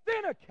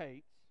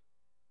authenticates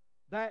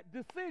that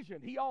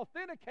decision. He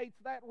authenticates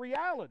that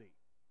reality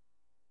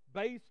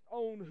based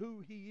on who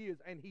he is.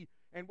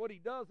 And what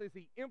he does is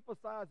he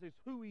emphasizes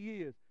who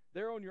he is.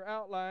 There on your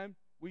outline,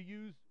 we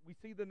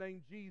see the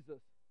name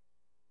Jesus.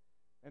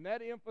 And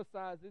that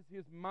emphasizes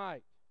his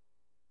might.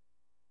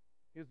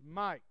 His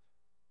might.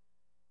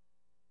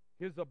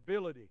 His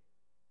ability.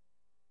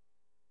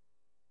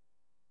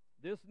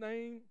 This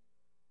name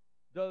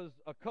does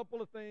a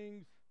couple of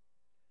things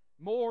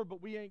more, but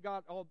we ain't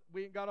got all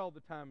the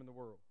time in the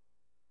world.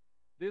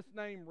 This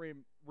name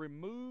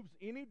removes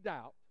any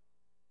doubt.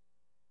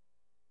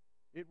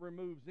 It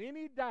removes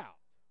any doubt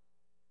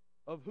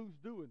of who's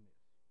doing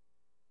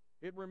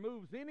this. It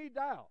removes any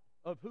doubt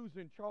of who's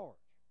in charge.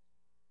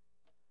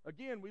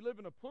 Again, we live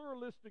in a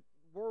pluralistic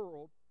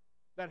world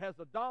that has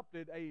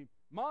adopted a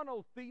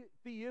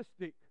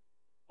monotheistic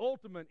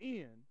ultimate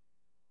end,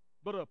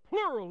 but a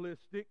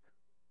pluralistic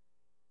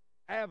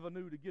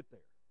avenue to get there.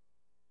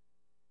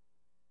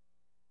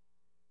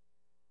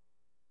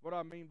 What do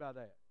I mean by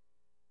that?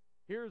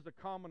 Here's a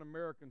common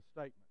American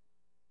statement.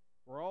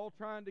 We're all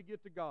trying to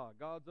get to God.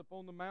 God's up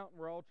on the mountain.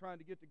 We're all trying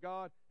to get to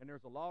God, and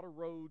there's a lot of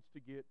roads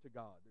to get to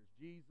God. There's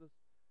Jesus.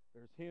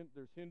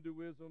 There's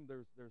Hinduism.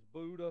 There's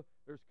Buddha.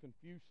 There's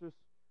Confucius.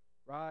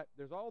 Right?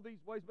 There's all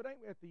these ways, but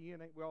at the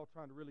end, ain't we all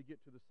trying to really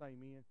get to the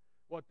same end?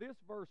 What this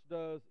verse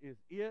does is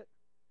it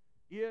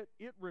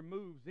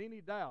removes any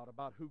doubt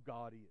about who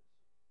God is.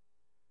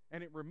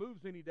 And it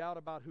removes any doubt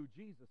about who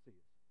Jesus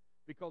is.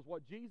 Because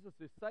what Jesus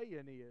is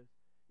saying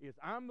is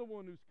I'm the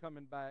one who's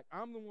coming back.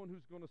 I'm the one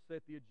who's going to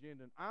set the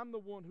agenda. And I'm the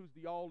one who's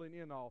the all and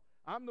in all.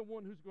 I'm the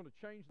one who's going to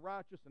change the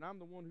righteous, and I'm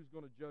the one who's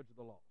going to judge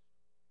the lost.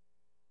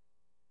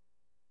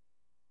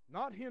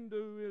 Not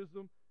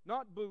Hinduism,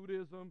 not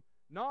Buddhism,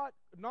 not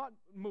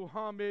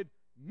Muhammad,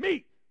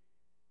 me.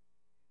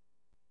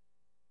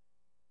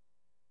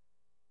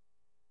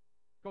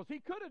 Because he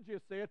could have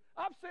just said,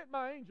 I've sent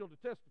my angel to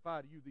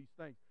testify to you these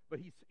things. But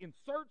he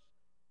inserts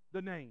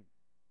the name.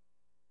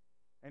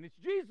 And it's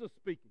Jesus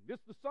speaking. This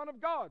is the Son of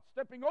God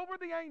stepping over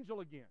the angel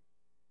again.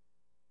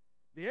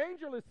 The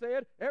angel has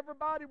said,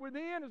 everybody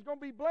within is going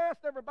to be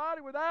blessed.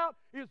 Everybody without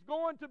is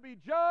going to be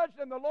judged.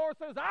 And the Lord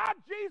says, I,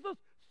 Jesus,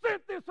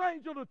 sent this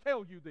angel to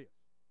tell you this.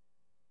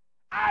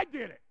 I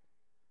did it.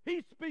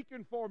 He's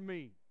speaking for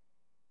me.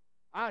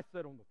 I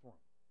sit on the throne.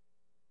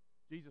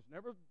 Jesus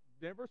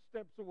never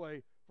steps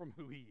away from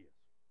who he is.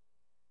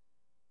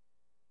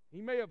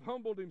 He may have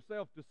humbled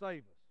himself to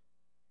save us.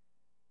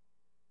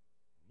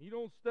 He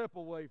don't step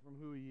away from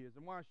who he is.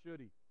 And why should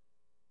he?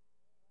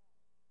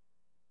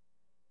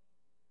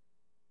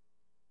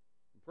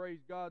 And praise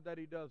God that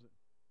he doesn't.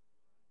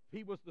 If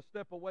he was to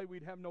step away,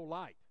 we'd have no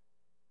light.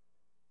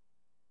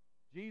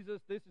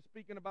 Jesus, this is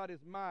speaking about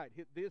his might.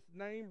 This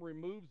name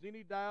removes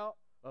any doubt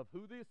of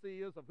who this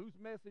is, of whose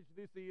message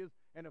this is,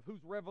 and of whose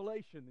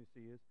revelation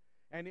this is.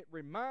 And it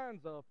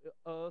reminds us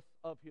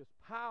of his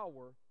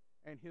power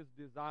and his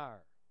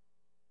desire.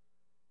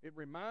 It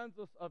reminds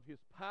us of his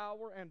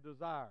power and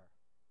desire.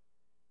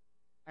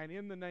 And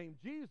in the name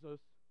Jesus,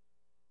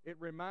 it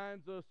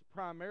reminds us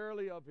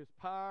primarily of his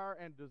power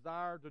and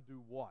desire to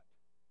do what?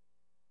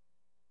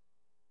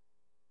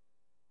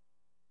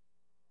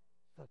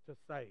 To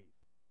save.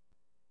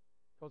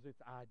 Because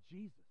it's I,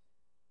 Jesus.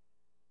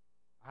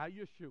 I,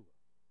 Yeshua.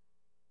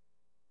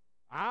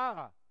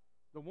 I,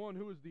 the one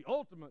who is the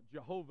ultimate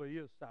Jehovah,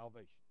 is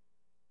salvation.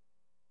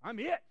 I'm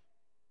it.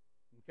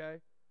 Okay?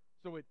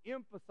 So it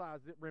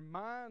emphasizes, it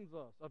reminds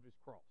us of his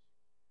cross.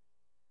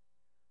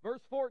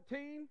 Verse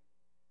 14,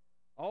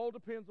 all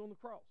depends on the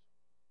cross.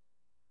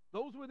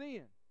 Those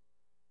within,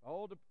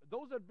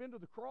 those that have been to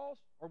the cross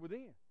are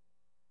within.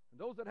 And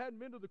those that hadn't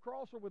been to the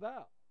cross are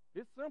without.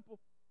 It's simple.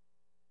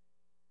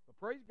 But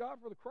praise God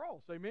for the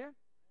cross. Amen?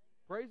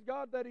 Praise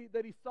God that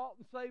he sought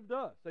and saved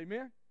us.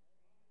 Amen?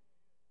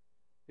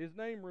 His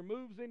name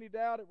removes any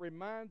doubt. It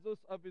reminds us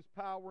of his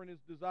power and his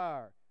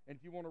desire. And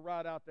if you want to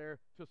write out there,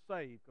 to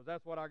save, because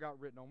that's what I got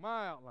written on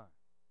my outline.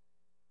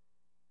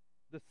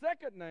 The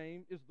second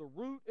name is the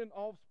root and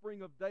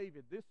offspring of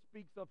David. This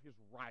speaks of his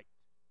right.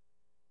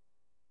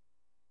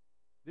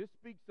 This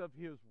speaks of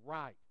his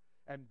right.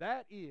 And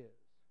that is,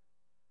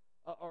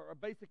 or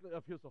basically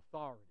of his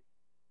authority.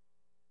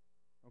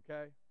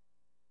 Okay?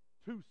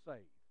 To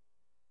save.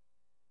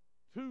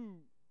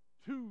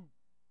 To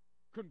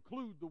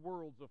conclude the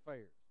world's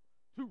affairs.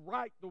 To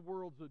right the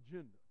world's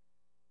agenda.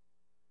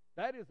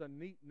 That is a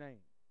neat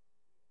name.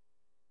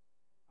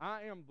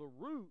 I am the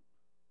root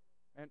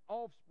and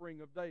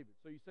offspring of David.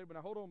 So you say, well,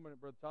 now hold on a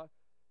minute, Brother Todd.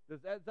 Is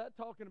that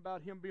talking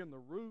about him being the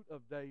root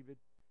of David?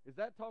 Is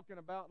that talking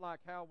about like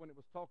how when it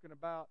was talking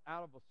about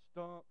out of a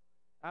stump,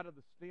 out of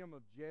the stem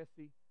of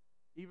Jesse,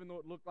 even though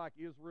it looked like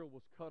Israel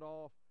was cut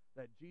off,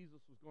 that Jesus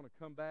was going to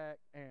come back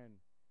and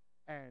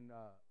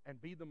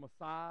be the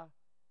Messiah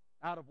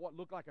out of what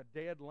looked like a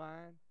dead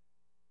line,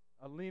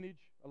 a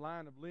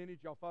line of lineage.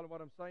 Y'all follow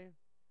what I'm saying?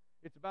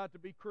 It's about to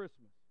be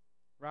Christmas,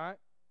 right?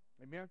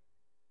 Amen?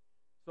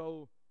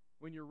 So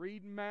when you're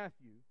reading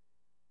Matthew,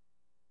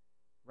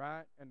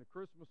 right, and the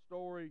Christmas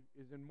story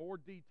is in more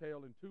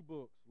detail in two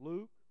books,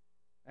 Luke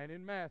and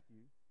in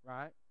Matthew,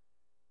 right?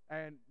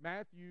 And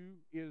Matthew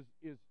is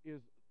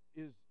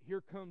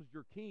here comes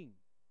your king,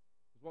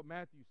 is what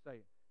Matthew's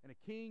saying. And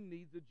a king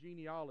needs a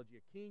genealogy.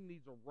 A king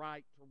needs a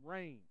right to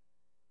reign,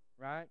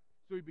 right?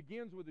 So he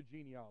begins with a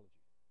genealogy,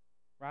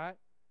 right?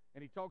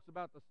 And he talks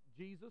about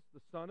Jesus,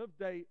 the son of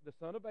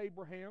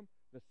Abraham,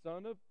 the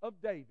son of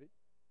David,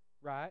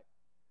 right?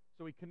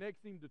 So he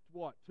connects him to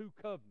what? Two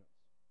covenants,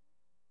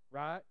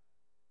 right?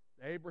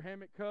 The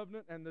Abrahamic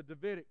covenant and the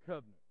Davidic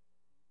covenant.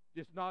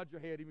 Just nod your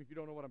head even if you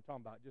don't know what I'm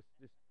talking about. Just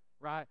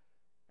right?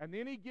 And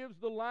then he gives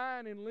the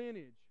line and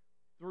lineage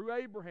through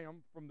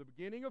Abraham from the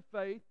beginning of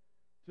faith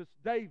to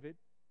David,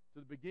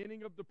 to the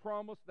beginning of the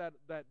promise that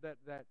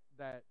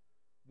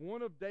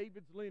one of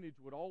David's lineage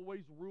would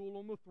always rule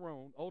on the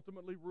throne,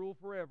 ultimately rule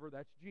forever.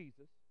 That's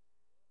Jesus.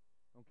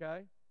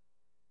 Okay?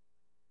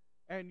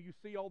 And you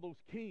see all those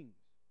kings.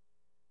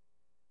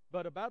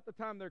 But about the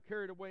time they're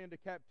carried away into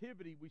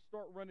captivity, we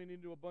start running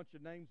into a bunch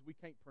of names we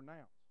can't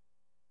pronounce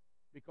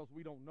because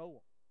we don't know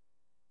them.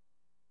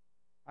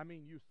 I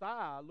mean,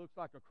 Uzziah looks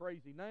like a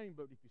crazy name,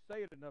 but if you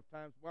say it enough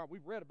times, well,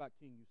 we've read about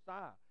King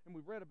Uzziah, and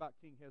we've read about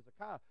King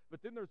Hezekiah.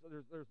 But then there's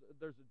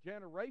a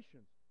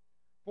generations,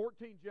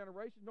 14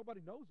 generations,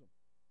 nobody knows them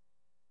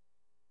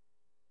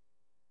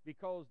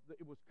because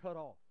it was cut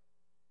off.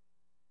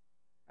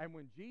 And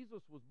when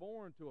Jesus was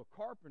born to a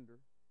carpenter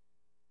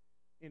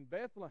in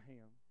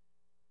Bethlehem,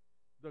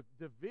 the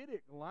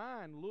Davidic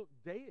line looked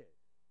dead.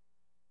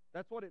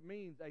 That's what it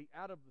means,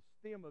 out of the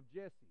stem of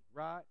Jesse,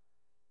 right?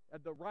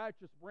 The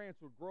righteous branch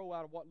would grow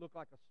out of what looked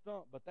like a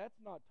stump, but that's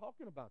not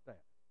talking about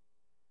that.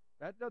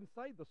 That doesn't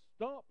say the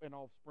stump and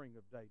offspring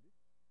of David.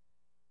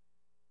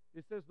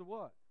 It says the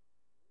what?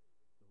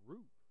 The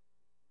root.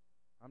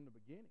 I'm the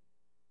beginning.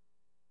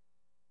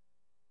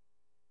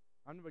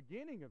 I'm the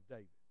beginning of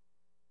David.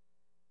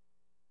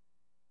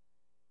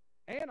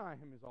 And I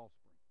am his offspring.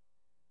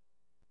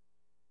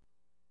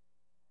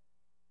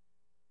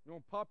 You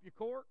want to pop your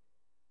cork?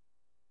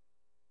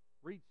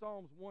 Read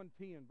Psalms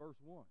 110, verse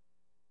 1.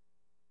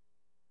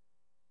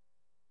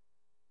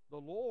 The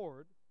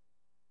Lord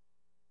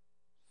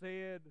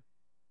said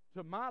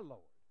to my Lord.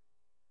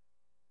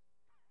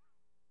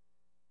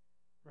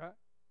 Right?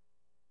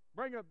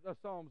 Bring up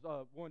Psalms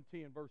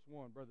 110, verse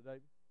 1, Brother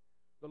David.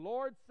 The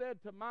Lord said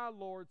to my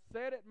Lord,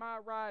 sit at my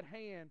right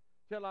hand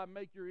till I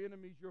make your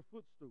enemies your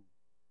footstool.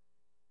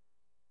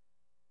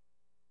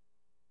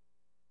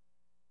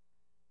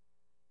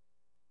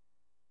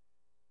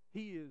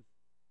 He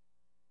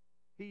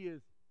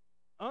is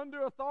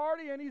under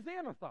authority and he's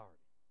in authority.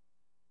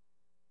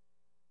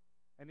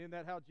 And isn't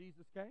that how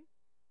Jesus came?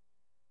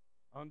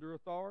 Under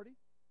authority,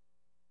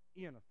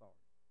 in authority.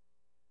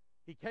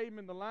 He came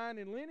in the line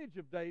and lineage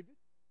of David,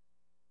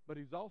 but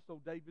he's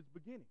also David's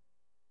beginning.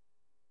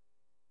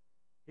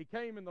 He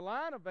came in the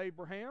line of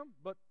Abraham,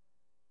 but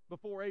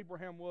before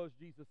Abraham was,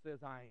 Jesus says,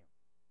 I am.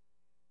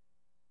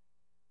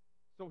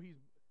 So he's,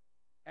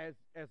 as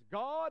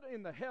God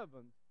in the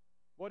heavens,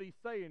 what he's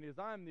saying is,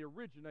 I'm the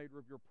originator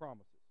of your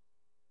promises.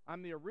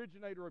 I'm the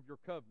originator of your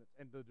covenants.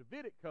 And the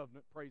Davidic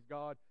covenant, praise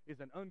God, is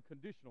an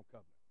unconditional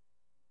covenant.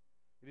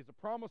 It is a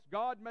promise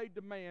God made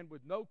to man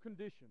with no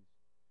conditions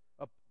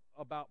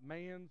about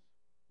man's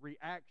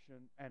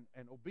reaction and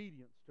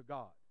obedience to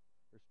God.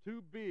 There's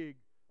two big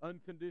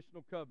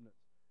unconditional covenants.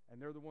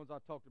 And they're the ones I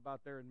talked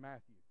about there in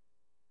Matthew.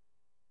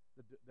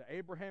 The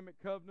Abrahamic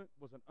covenant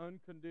was an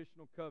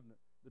unconditional covenant.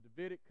 The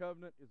Davidic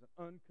covenant is an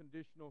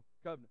unconditional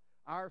covenant.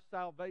 Our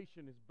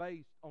salvation is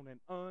based on an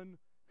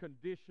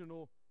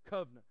unconditional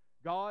covenant.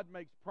 God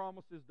makes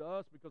promises to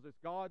us because it's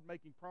God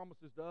making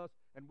promises to us,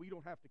 and we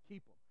don't have to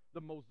keep them.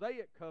 The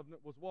Mosaic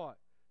covenant was what?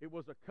 It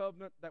was a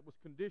covenant that was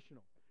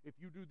conditional. If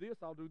you do this,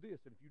 I'll do this,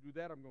 and if you do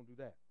that, I'm going to do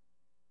that.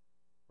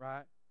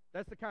 Right?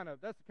 That's the kind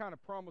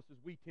of promises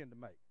we tend to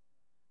make.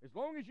 As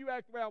long as you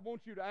act the way I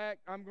want you to act,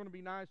 I'm going to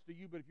be nice to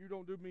you, but if you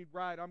don't do me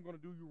right, I'm going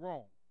to do you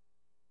wrong.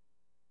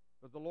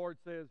 But the Lord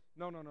says,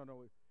 no.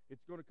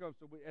 It's going to come.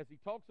 So as he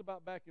talks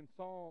about back in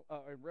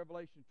in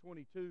Revelation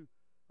 22,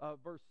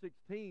 verse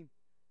 16,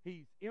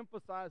 he's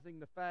emphasizing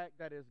the fact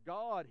that as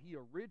God, he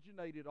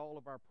originated all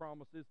of our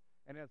promises,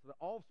 and as the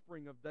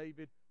offspring of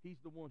David, he's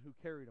the one who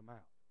carried them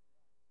out.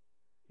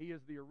 He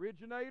is the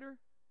originator.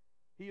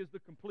 He is the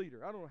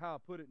completer. I don't know how I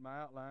put it in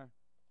my outline.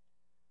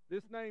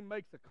 This name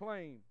makes a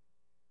claim.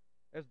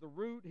 As the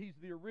root, he's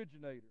the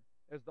originator.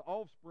 As the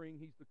offspring,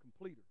 he's the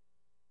completer.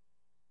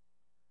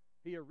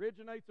 He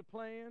originates a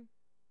plan,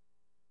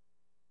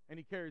 and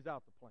he carries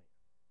out the plan.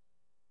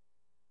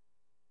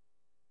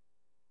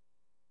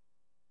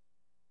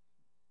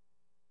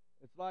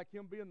 It's like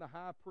him being the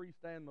high priest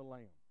and the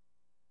lamb.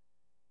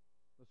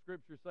 The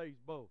scripture says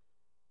both.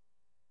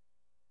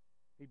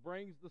 He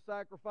brings the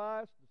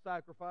sacrifice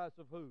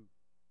of who?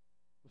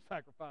 The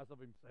sacrifice of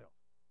himself.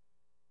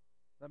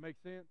 That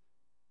makes sense?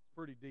 It's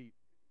pretty deep.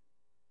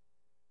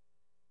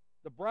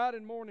 The bright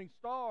and morning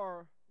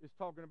star is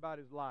talking about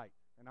his light,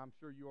 and I'm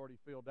sure you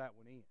already filled that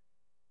one in.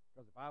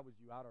 Because if I was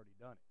you, I'd already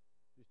done it,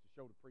 just to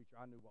show the preacher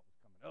I knew what was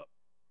coming up.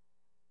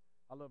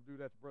 I love to do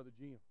that to Brother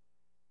Jim.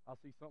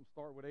 I'll see something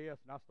start with S,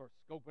 and I start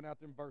scoping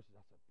out them verses.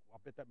 I said, I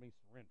bet that means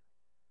surrender.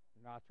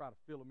 And I try to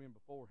fill them in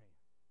beforehand.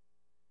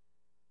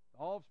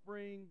 The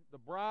offspring, the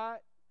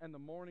bright, and the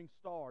morning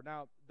star.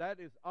 Now, that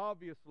is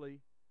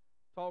obviously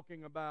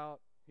talking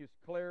about his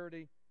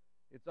clarity.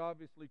 It's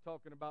obviously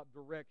talking about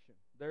direction.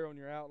 There on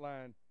your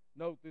outline,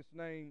 note this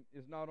name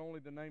is not only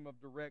the name of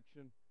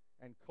direction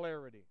and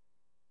clarity.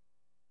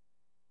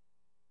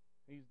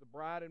 He's the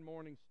bright and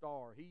morning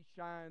star. He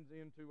shines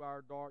into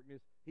our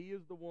darkness. He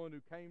is the one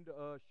who came to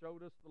us,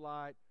 showed us the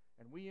light,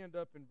 and we end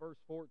up in verse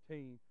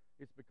 14.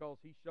 It's because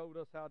he showed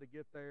us how to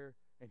get there,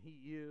 and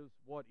he is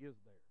what is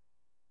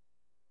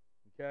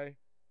there. Okay?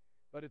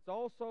 But it's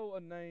also a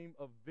name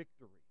of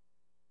victory.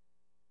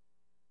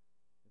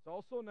 It's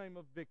also a name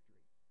of victory.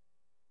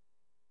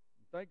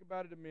 Think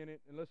about it a minute,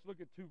 and let's look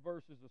at two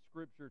verses of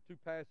Scripture, two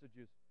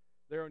passages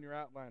there on your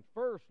outline.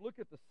 First, look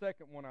at the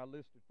second one I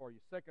listed for you,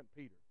 2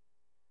 Peter.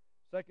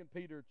 2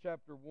 Peter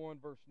chapter 1,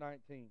 verse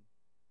 19.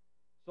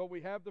 So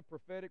we have the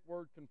prophetic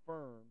word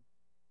confirmed,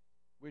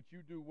 which you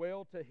do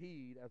well to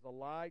heed as a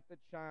light that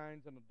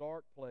shines in a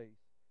dark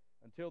place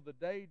until the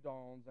day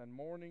dawns and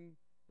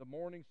the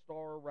morning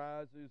star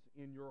rises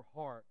in your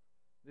heart.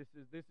 This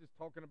is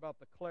talking about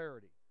the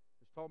clarity.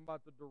 It's talking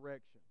about the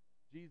direction.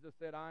 Jesus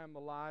said, I am the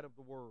light of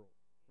the world.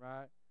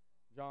 Right?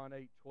 John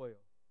 8:12.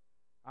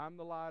 I'm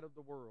the light of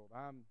the world.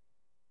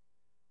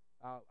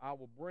 I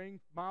will bring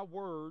my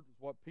word, is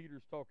what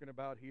Peter's talking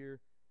about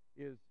here,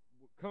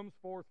 comes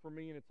forth from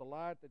me, and it's a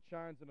light that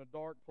shines in a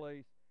dark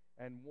place,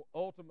 and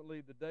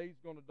ultimately the day's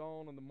going to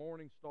dawn and the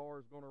morning star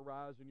is going to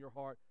rise in your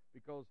heart,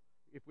 because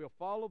if we'll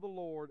follow the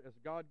Lord as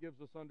God gives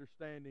us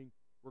understanding,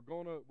 we're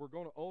going to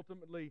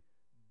ultimately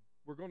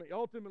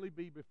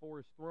be before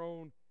his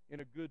throne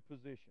in a good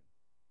position.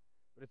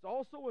 But it's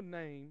also a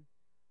name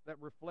that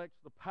reflects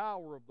the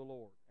power of the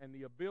Lord and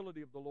the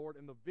ability of the Lord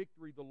and the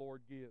victory the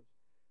Lord gives.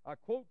 I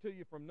quote to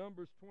you from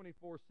Numbers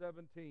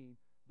 24:17,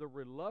 the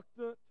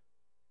reluctant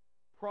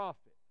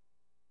prophet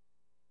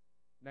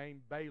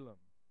named Balaam.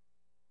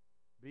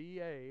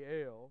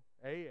 Balaam.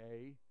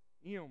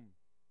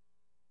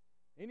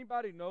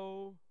 Anybody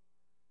know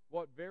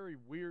what very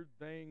weird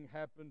thing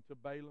happened to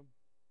Balaam?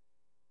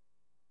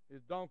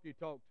 His donkey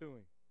talked to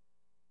him.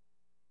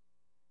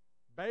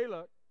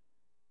 Balak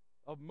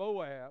of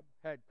Moab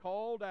had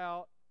called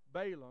out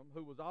Balaam,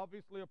 who was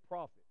obviously a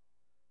prophet,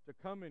 to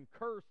come and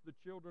curse the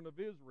children of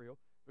Israel,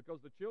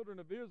 because the children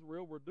of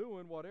Israel were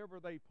doing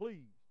whatever they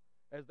pleased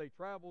as they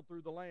traveled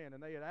through the land,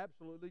 and they had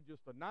absolutely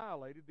just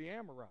annihilated the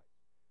Amorites.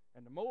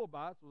 And the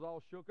Moabites was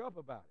all shook up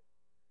about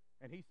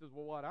it. And he says,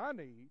 well, what I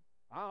need,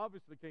 I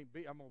obviously can't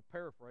beat, I'm going to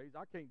paraphrase,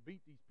 I can't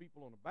beat these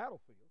people on the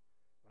battlefield,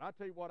 but I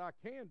tell you what I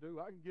can do,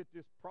 I can get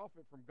this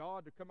prophet from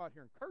God to come out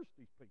here and curse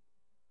these people.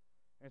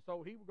 And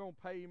so he was going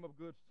to pay him a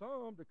good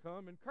sum to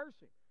come and curse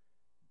him.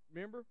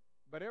 Remember?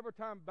 But every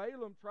time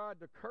Balaam tried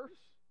to curse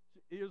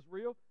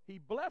Israel, he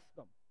blessed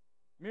them.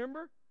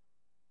 Remember?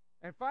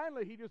 And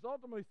finally, he just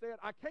ultimately said,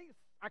 I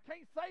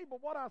can't say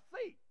but what I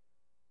see.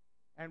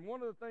 And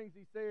one of the things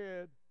he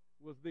said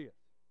was this.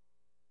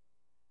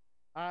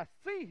 I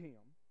see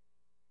him.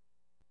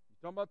 He's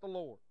talking about the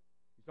Lord.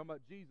 He's talking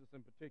about Jesus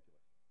in particular.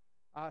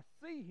 I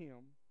see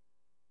him,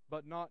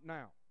 but not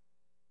now.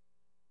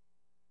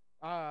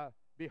 I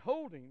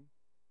behold him,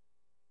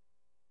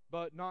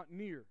 but not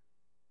near.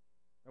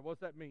 Now,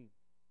 what's that mean?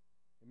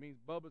 It means,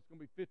 Bubba, it's going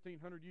to be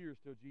 1,500 years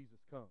till Jesus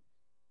comes.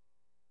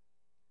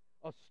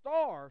 A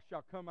star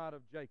shall come out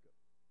of Jacob.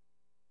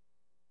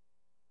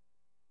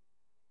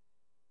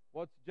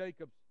 What's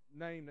Jacob's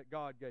name that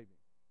God gave him?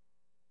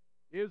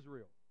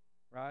 Israel,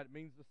 right? It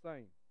means the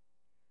same.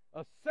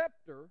 A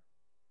scepter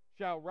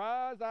shall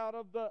rise out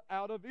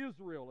of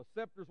Israel. A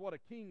scepter is what a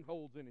king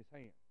holds in his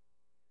hand.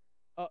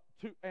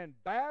 And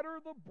batter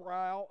the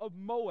brow of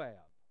Moab,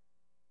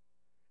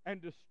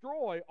 and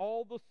destroy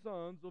all the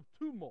sons of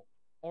tumult,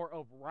 or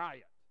of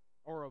riot,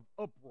 or of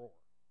uproar.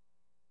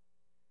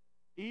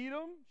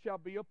 Edom shall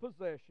be a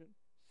possession,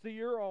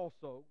 Seir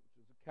also,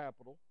 which is a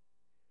capital.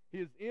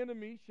 His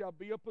enemy shall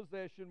be a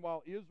possession,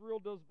 while Israel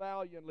does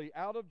valiantly.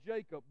 Out of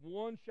Jacob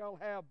one shall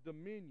have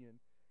dominion,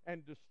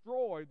 and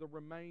destroy the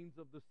remains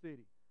of the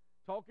city.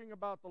 Talking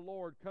about the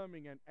Lord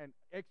coming and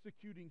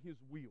executing His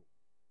will.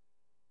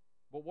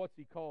 But what's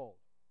He called?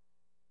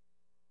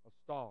 A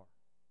star.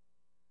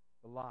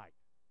 The light.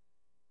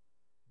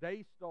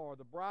 Day star,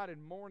 the bright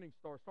and morning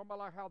star. Something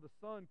like how the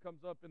sun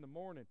comes up in the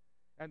morning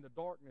and the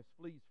darkness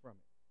flees from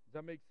it. Does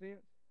that make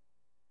sense?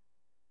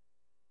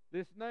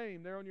 This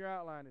name there on your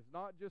outline is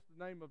not just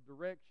the name of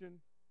direction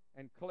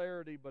and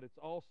clarity, but it's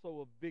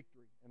also of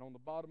victory. And on the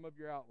bottom of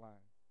your outline.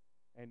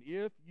 And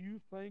if you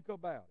think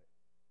about it,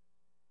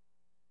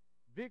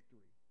 victory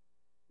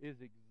is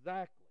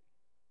exactly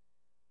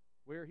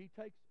where He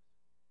takes us.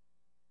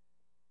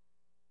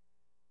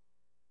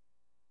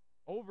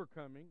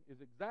 Overcoming is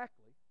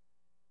exactly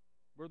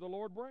where the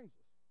Lord brings us.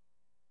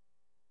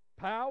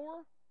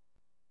 Power,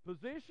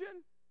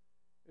 position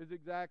is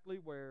exactly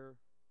where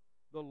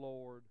the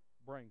Lord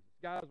brings us.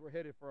 Guys, we're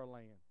headed for a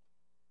land.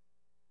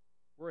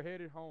 We're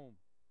headed home.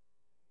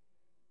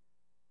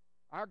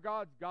 Our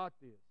God's got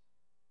this.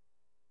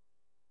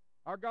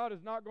 Our God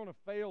is not going to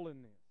fail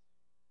in this.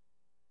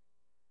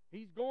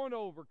 He's going to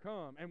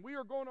overcome, and we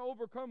are going to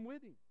overcome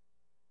with Him.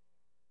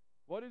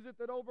 What is it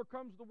that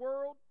overcomes the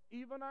world?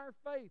 Even our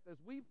faith. As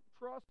we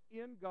trust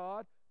in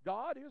God,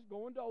 God is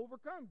going to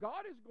overcome.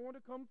 God is going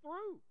to come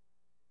through.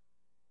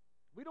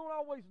 We don't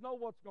always know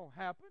what's going to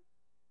happen,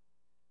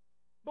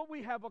 but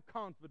we have a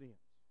confidence.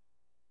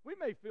 We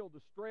may feel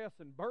the stress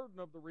and burden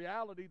of the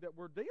reality that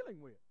we're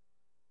dealing with,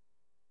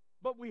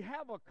 but we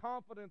have a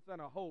confidence and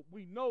a hope.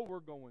 We know we're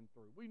going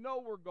through. We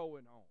know we're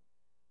going home.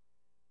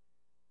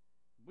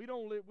 We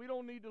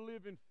don't need to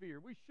live in fear.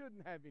 We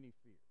shouldn't have any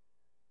fear.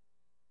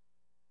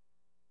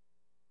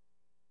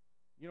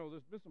 You know,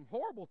 there's been some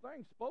horrible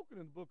things spoken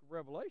in the book of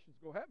Revelations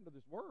go happen to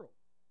this world.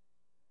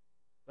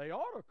 They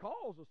ought to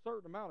cause a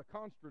certain amount of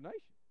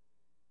consternation.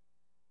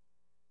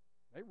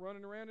 They're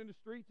running around in the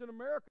streets in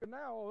America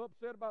now all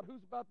upset about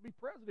who's about to be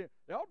president.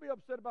 They ought to be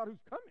upset about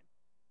who's coming.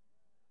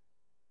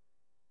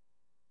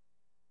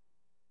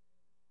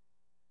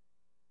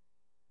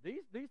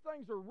 These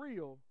things are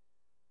real,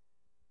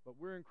 but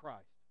we're in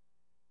Christ.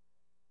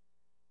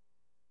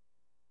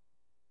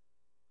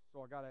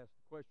 So I got to ask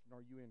the question,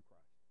 are you in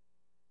Christ?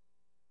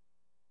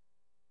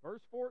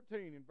 Verse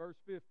 14 and verse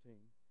 15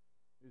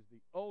 is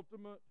the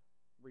ultimate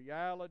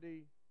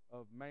reality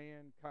of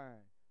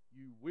mankind.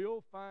 You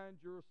will find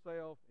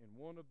yourself in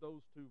one of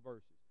those two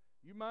verses.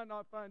 You might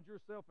not find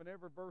yourself in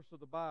every verse of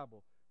the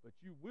Bible, but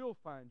you will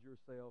find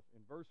yourself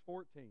in verse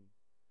 14,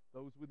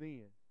 those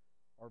within,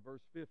 or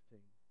verse 15,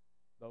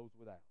 those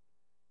without.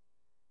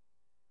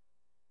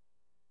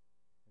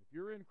 If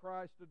you're in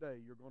Christ today,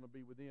 you're going to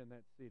be within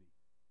that city.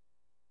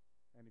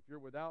 And if you're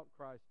without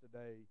Christ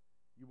today,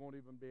 you won't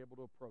even be able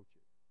to approach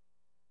it.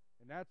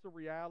 And that's a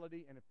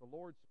reality, and if the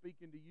Lord's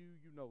speaking to you,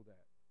 you know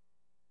that.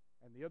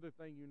 And the other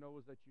thing you know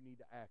is that you need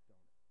to act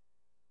on it.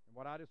 And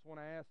what I just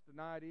want to ask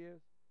tonight is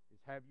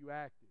have you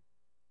acted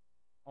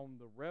on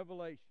the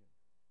revelation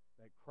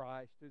that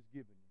Christ has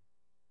given you?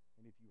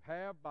 And if you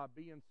have, by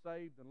being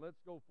saved, then let's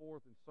go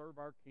forth and serve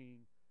our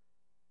King.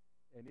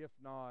 And if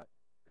not,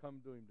 come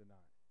to Him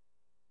tonight.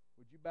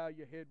 Would you bow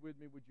your head with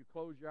me? Would you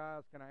close your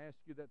eyes? Can I ask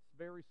you that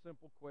very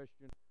simple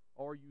question?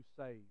 Are you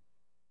saved?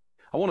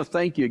 I want to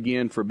thank you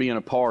again for being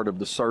a part of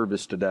the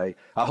service today.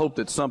 I hope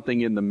that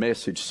something in the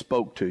message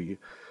spoke to you.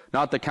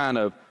 Not the kind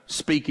of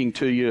speaking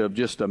to you of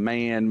just a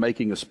man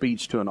making a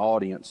speech to an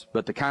audience,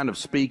 but the kind of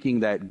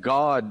speaking that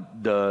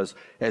God does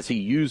as He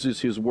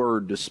uses His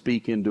Word to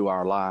speak into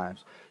our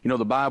lives. You know,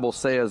 the Bible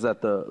says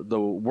that the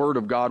Word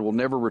of God will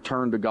never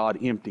return to God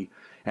empty.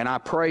 And I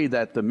pray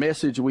that the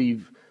message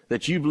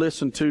that you've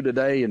listened to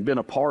today and been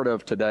a part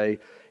of today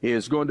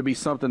is going to be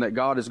something that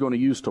God is going to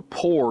use to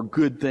pour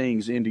good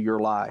things into your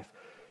life.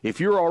 If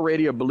you're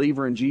already a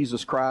believer in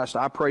Jesus Christ,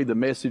 I pray the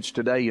message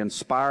today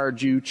inspired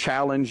you,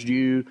 challenged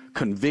you,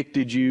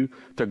 convicted you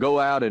to go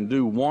out and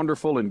do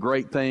wonderful and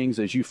great things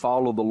as you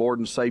follow the Lord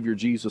and Savior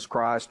Jesus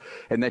Christ,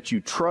 and that you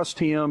trust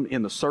Him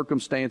in the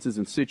circumstances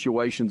and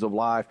situations of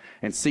life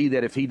and see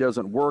that if He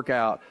doesn't work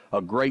out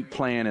a great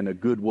plan in a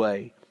good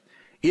way.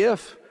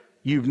 If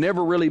you've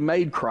never really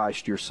made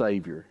Christ your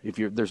Savior,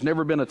 there's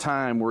never been a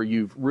time where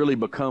you've really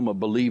become a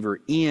believer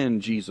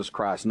in Jesus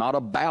Christ, not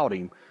about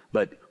Him,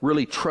 but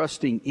really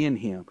trusting in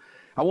Him,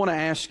 I want to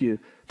ask you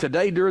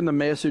Today during the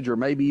message, or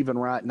maybe even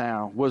right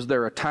now, was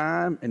there a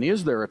time, and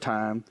is there a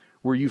time,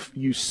 where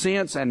you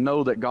sense and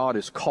know that God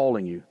is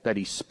calling you, that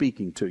He's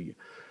speaking to you,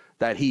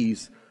 that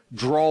He's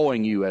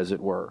drawing you, as it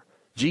were?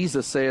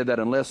 Jesus said that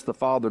unless the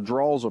Father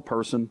draws a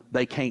person,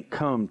 they can't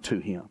come to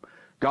Him.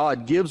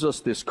 God gives us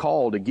this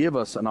call to give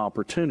us an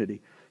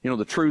opportunity. You know,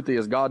 the truth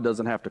is God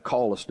doesn't have to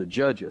call us to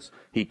judge us.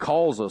 He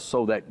calls us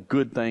so that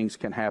good things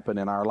can happen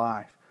in our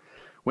life.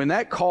 When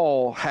that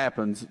call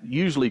happens,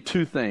 usually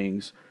two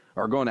things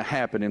are going to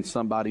happen in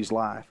somebody's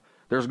life.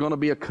 There's going to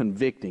be a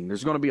convicting.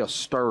 There's going to be a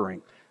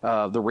stirring.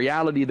 The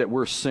reality that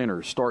we're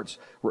sinners starts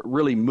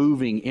really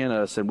moving in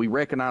us, and we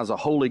recognize a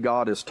holy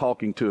God is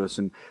talking to us,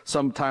 and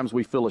sometimes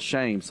we feel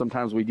ashamed.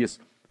 Sometimes we just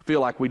feel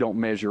like we don't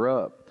measure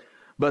up.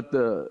 But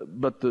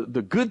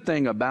the good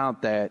thing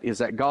about that is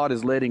that God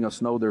is letting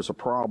us know there's a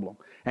problem,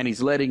 and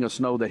He's letting us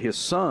know that His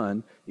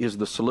Son is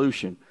the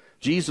solution.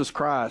 Jesus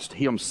Christ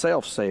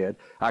Himself said,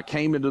 I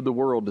came into the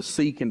world to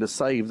seek and to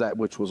save that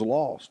which was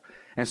lost.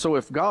 And so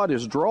if God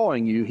is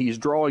drawing you, He's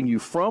drawing you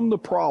from the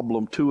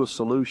problem to a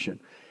solution.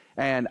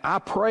 And I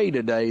pray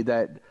today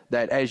that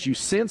as you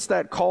sense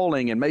that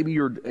calling, and maybe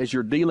as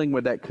you're dealing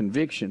with that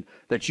conviction,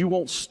 that you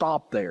won't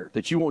stop there,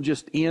 that you won't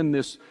just end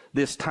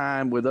this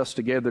time with us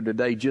together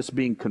today just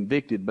being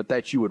convicted, but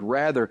that you would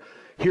rather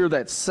hear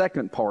that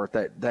second part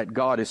that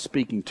God is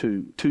speaking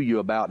to you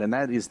about, and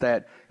that is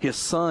that His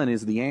Son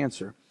is the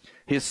answer.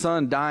 His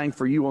Son dying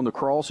for you on the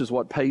cross is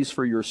what pays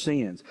for your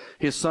sins.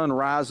 His Son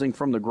rising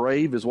from the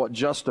grave is what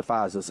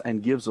justifies us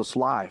and gives us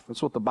life.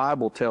 That's what the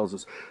Bible tells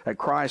us, that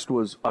Christ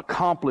was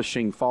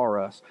accomplishing for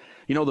us.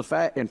 You know,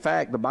 in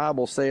fact, the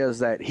Bible says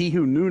that He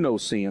who knew no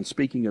sin,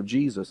 speaking of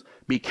Jesus,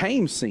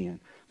 became sin,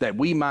 that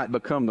we might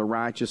become the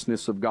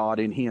righteousness of God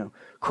in Him.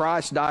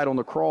 Christ died on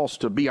the cross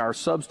to be our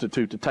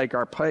substitute, to take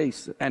our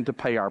place and to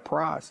pay our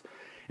price.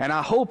 And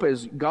I hope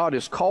as God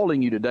is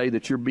calling you today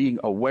that you're being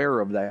aware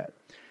of that.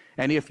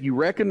 And if you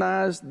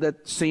recognize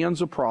that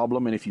sin's a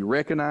problem, and if you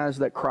recognize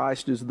that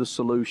Christ is the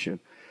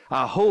solution,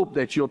 I hope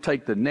that you'll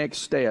take the next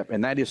step,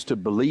 and that is to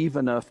believe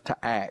enough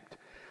to act.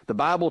 The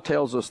Bible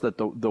tells us that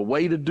the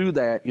way to do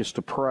that is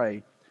to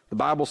pray. The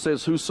Bible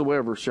says,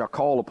 whosoever shall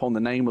call upon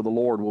the name of the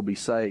Lord will be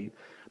saved.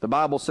 The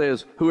Bible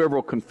says, whoever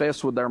will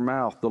confess with their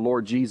mouth the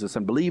Lord Jesus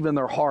and believe in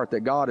their heart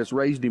that God has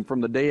raised Him from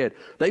the dead,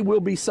 they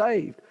will be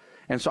saved.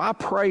 And so I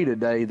pray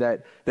today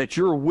that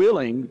you're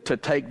willing to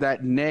take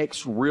that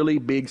next really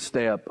big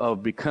step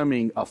of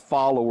becoming a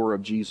follower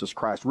of Jesus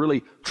Christ,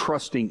 really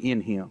trusting in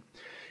Him.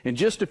 In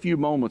just a few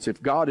moments,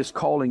 if God is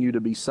calling you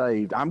to be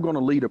saved, I'm going to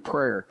lead a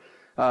prayer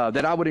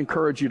that I would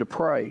encourage you to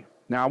pray.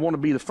 Now, I want to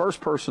be the first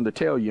person to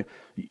tell you,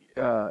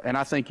 and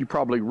I think you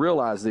probably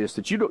realize this,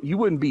 that you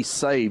wouldn't be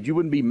saved, you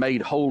wouldn't be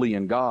made holy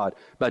in God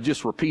by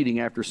just repeating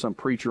after some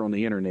preacher on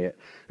the internet.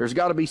 There's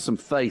got to be some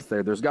faith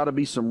there. There's got to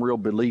be some real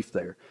belief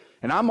there.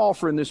 And I'm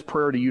offering this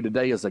prayer to you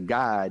today as a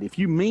guide. If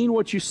you mean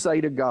what you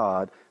say to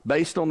God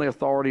based on the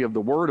authority of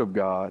the Word of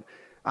God,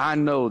 I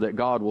know that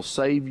God will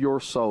save your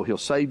soul. He'll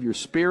save your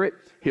spirit.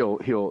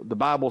 The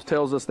Bible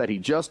tells us that He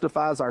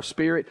justifies our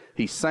spirit,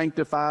 He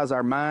sanctifies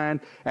our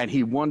mind, and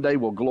He one day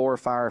will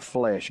glorify our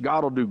flesh.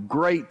 God will do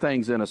great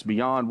things in us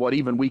beyond what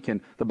even we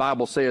can, the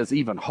Bible says,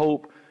 even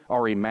hope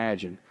or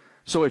imagine.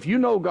 So if you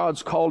know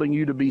God's calling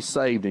you to be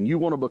saved and you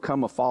want to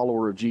become a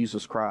follower of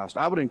Jesus Christ,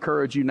 I would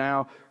encourage you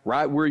now,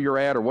 right where you're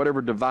at or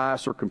whatever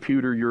device or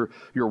computer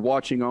you're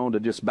watching on,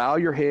 to just bow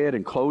your head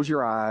and close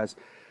your eyes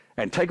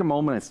and take a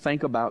moment and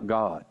think about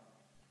God.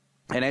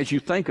 And as you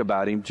think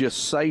about Him,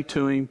 just say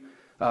to Him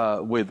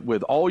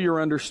with all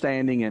your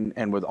understanding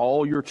and with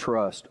all your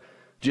trust,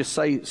 just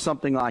say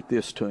something like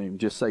this to Him.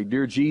 Just say,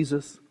 Dear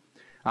Jesus,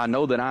 I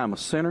know that I am a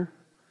sinner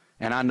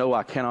and I know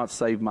I cannot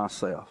save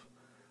myself.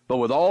 But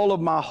with all of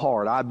my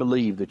heart, I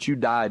believe that You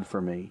died for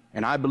me,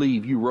 and I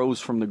believe You rose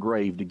from the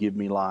grave to give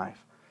me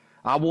life.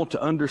 I want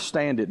to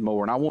understand it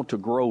more, and I want to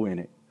grow in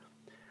it.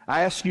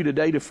 I ask You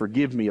today to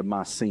forgive me of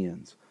my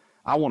sins.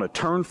 I want to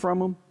turn from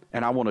them,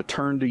 and I want to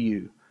turn to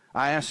You.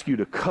 I ask You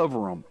to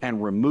cover them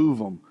and remove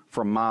them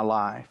from my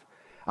life.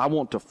 I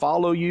want to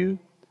follow You.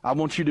 I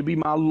want You to be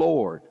my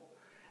Lord,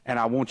 and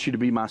I want You to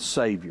be my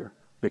Savior,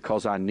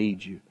 because I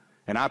need You.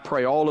 And I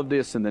pray all of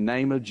this in the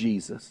name of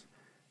Jesus.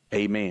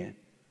 Amen.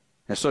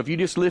 And so if you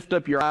just lift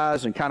up your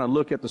eyes and kind of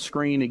look at the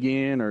screen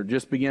again, or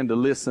just begin to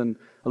listen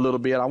a little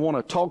bit, I want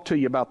to talk to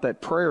you about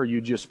that prayer you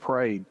just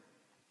prayed.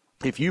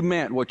 If you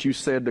meant what you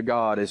said to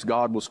God as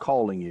God was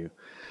calling you,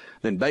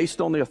 then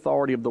based on the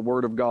authority of the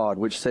Word of God,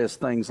 which says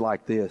things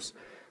like this,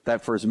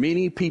 that for as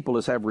many people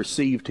as have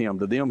received Him,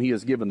 to them He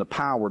has given the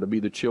power to be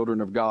the children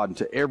of God, and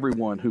to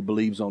everyone who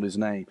believes on His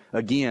name.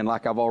 Again,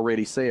 like I've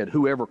already said,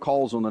 whoever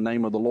calls on the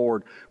name of the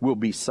Lord will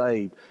be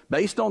saved.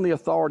 Based on the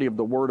authority of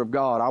the Word of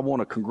God, I want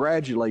to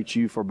congratulate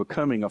you for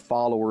becoming a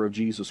follower of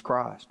Jesus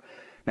Christ.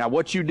 Now,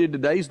 what you did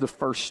today is the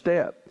first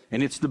step,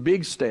 and it's the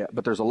big step,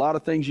 but there's a lot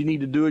of things you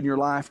need to do in your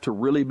life to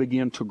really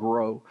begin to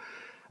grow.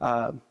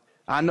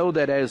 I know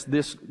that as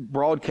this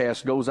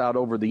broadcast goes out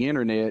over the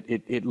internet,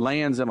 it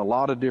lands in a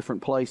lot of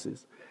different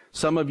places.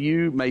 Some of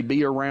you may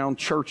be around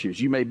churches.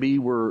 You may be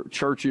where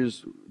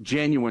churches,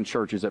 genuine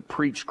churches that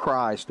preach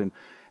Christ and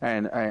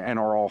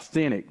are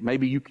authentic.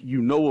 Maybe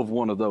you know of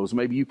one of those.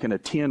 Maybe you can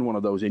attend one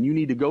of those, and you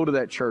need to go to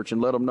that church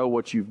and let them know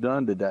what you've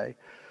done today.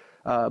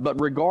 But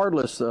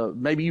regardless,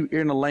 maybe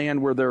you're in a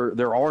land where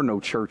there are no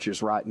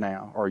churches right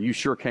now, or you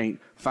sure can't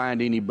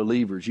find any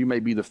believers. You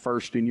may be the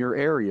first in your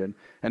area,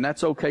 and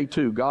that's okay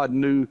too. God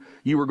knew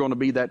you were going to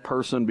be that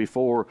person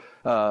before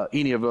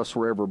any of us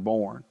were ever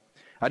born.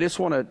 I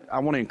want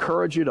to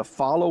encourage you to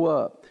follow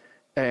up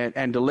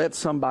and to let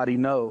somebody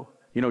know.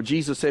 You know,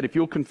 Jesus said, if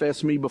you'll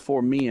confess me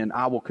before men,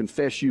 I will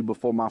confess you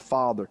before my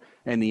Father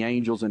and the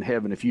angels in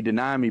heaven. If you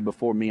deny me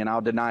before men, I'll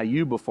deny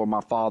you before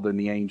my Father and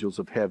the angels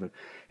of heaven.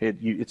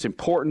 It's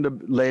important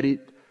to let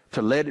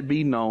it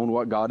be known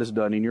what God has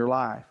done in your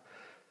life.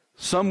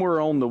 Somewhere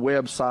on the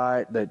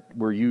website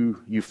where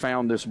you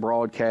found this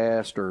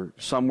broadcast, or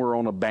somewhere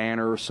on a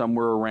banner, or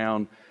somewhere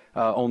around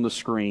on the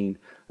screen,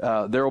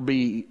 there will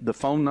be the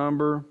phone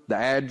number, the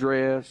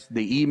address,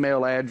 the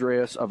email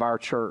address of our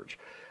church.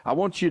 I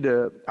want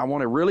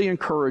to really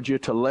encourage you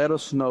to let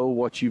us know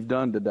what you've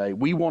done today.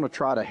 We want to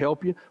try to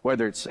help you,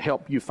 whether it's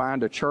help you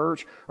find a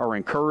church or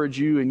encourage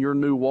you in your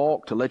new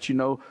walk, to let you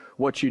know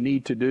what you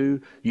need to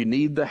do. You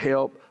need the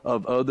help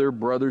of other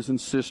brothers and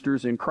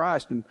sisters in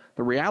Christ. And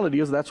the reality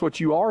is that's what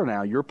you are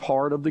now. You're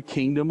part of the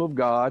kingdom of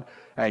God,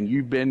 and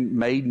you've been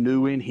made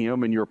new in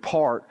Him, and you're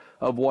part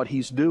of what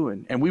He's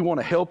doing. And we want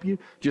to help you,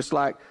 just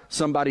like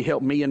somebody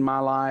helped me in my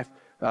life.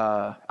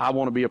 I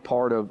want to be a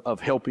part of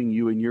helping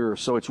you in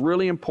yours. So it's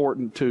really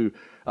important to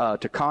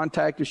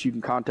contact us. You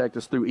can contact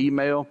us through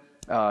email.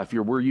 If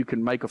you're where you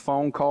can make a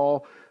phone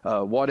call,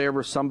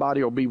 whatever,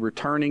 somebody will be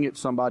returning it.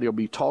 Somebody will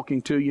be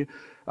talking to you.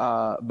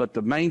 But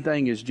the main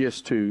thing is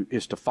just to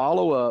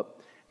follow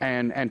up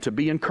and to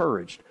be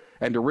encouraged,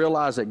 and to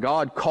realize that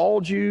God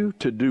called you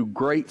to do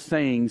great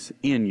things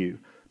in you.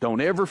 Don't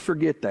ever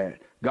forget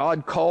that.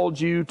 God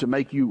called you to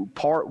make you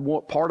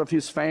part of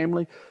His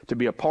family, to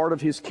be a part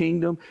of His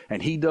kingdom,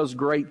 and He does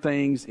great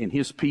things in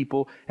His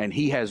people, and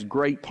He has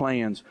great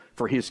plans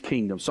for His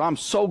kingdom. So I'm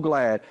so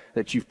glad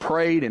that you've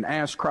prayed and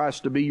asked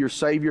Christ to be your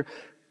Savior.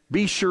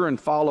 Be sure and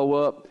follow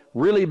up.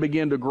 Really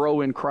begin to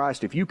grow in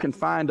Christ. If you can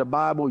find a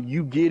Bible,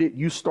 you get it,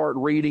 you start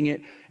reading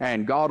it,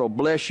 and God will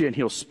bless you, and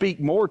He'll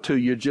speak more to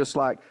you just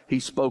like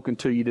He's spoken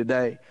to you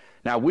today.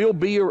 Now, we'll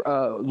be,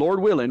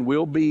 Lord willing,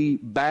 we'll be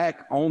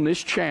back on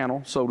this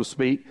channel, so to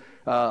speak,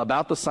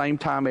 about the same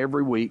time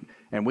every week.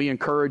 And we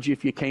encourage you,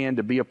 if you can,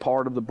 to be a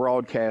part of the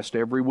broadcast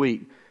every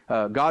week.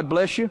 God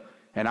bless you,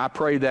 and I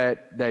pray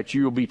that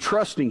you'll be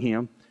trusting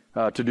Him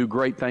to do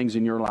great things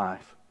in your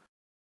life.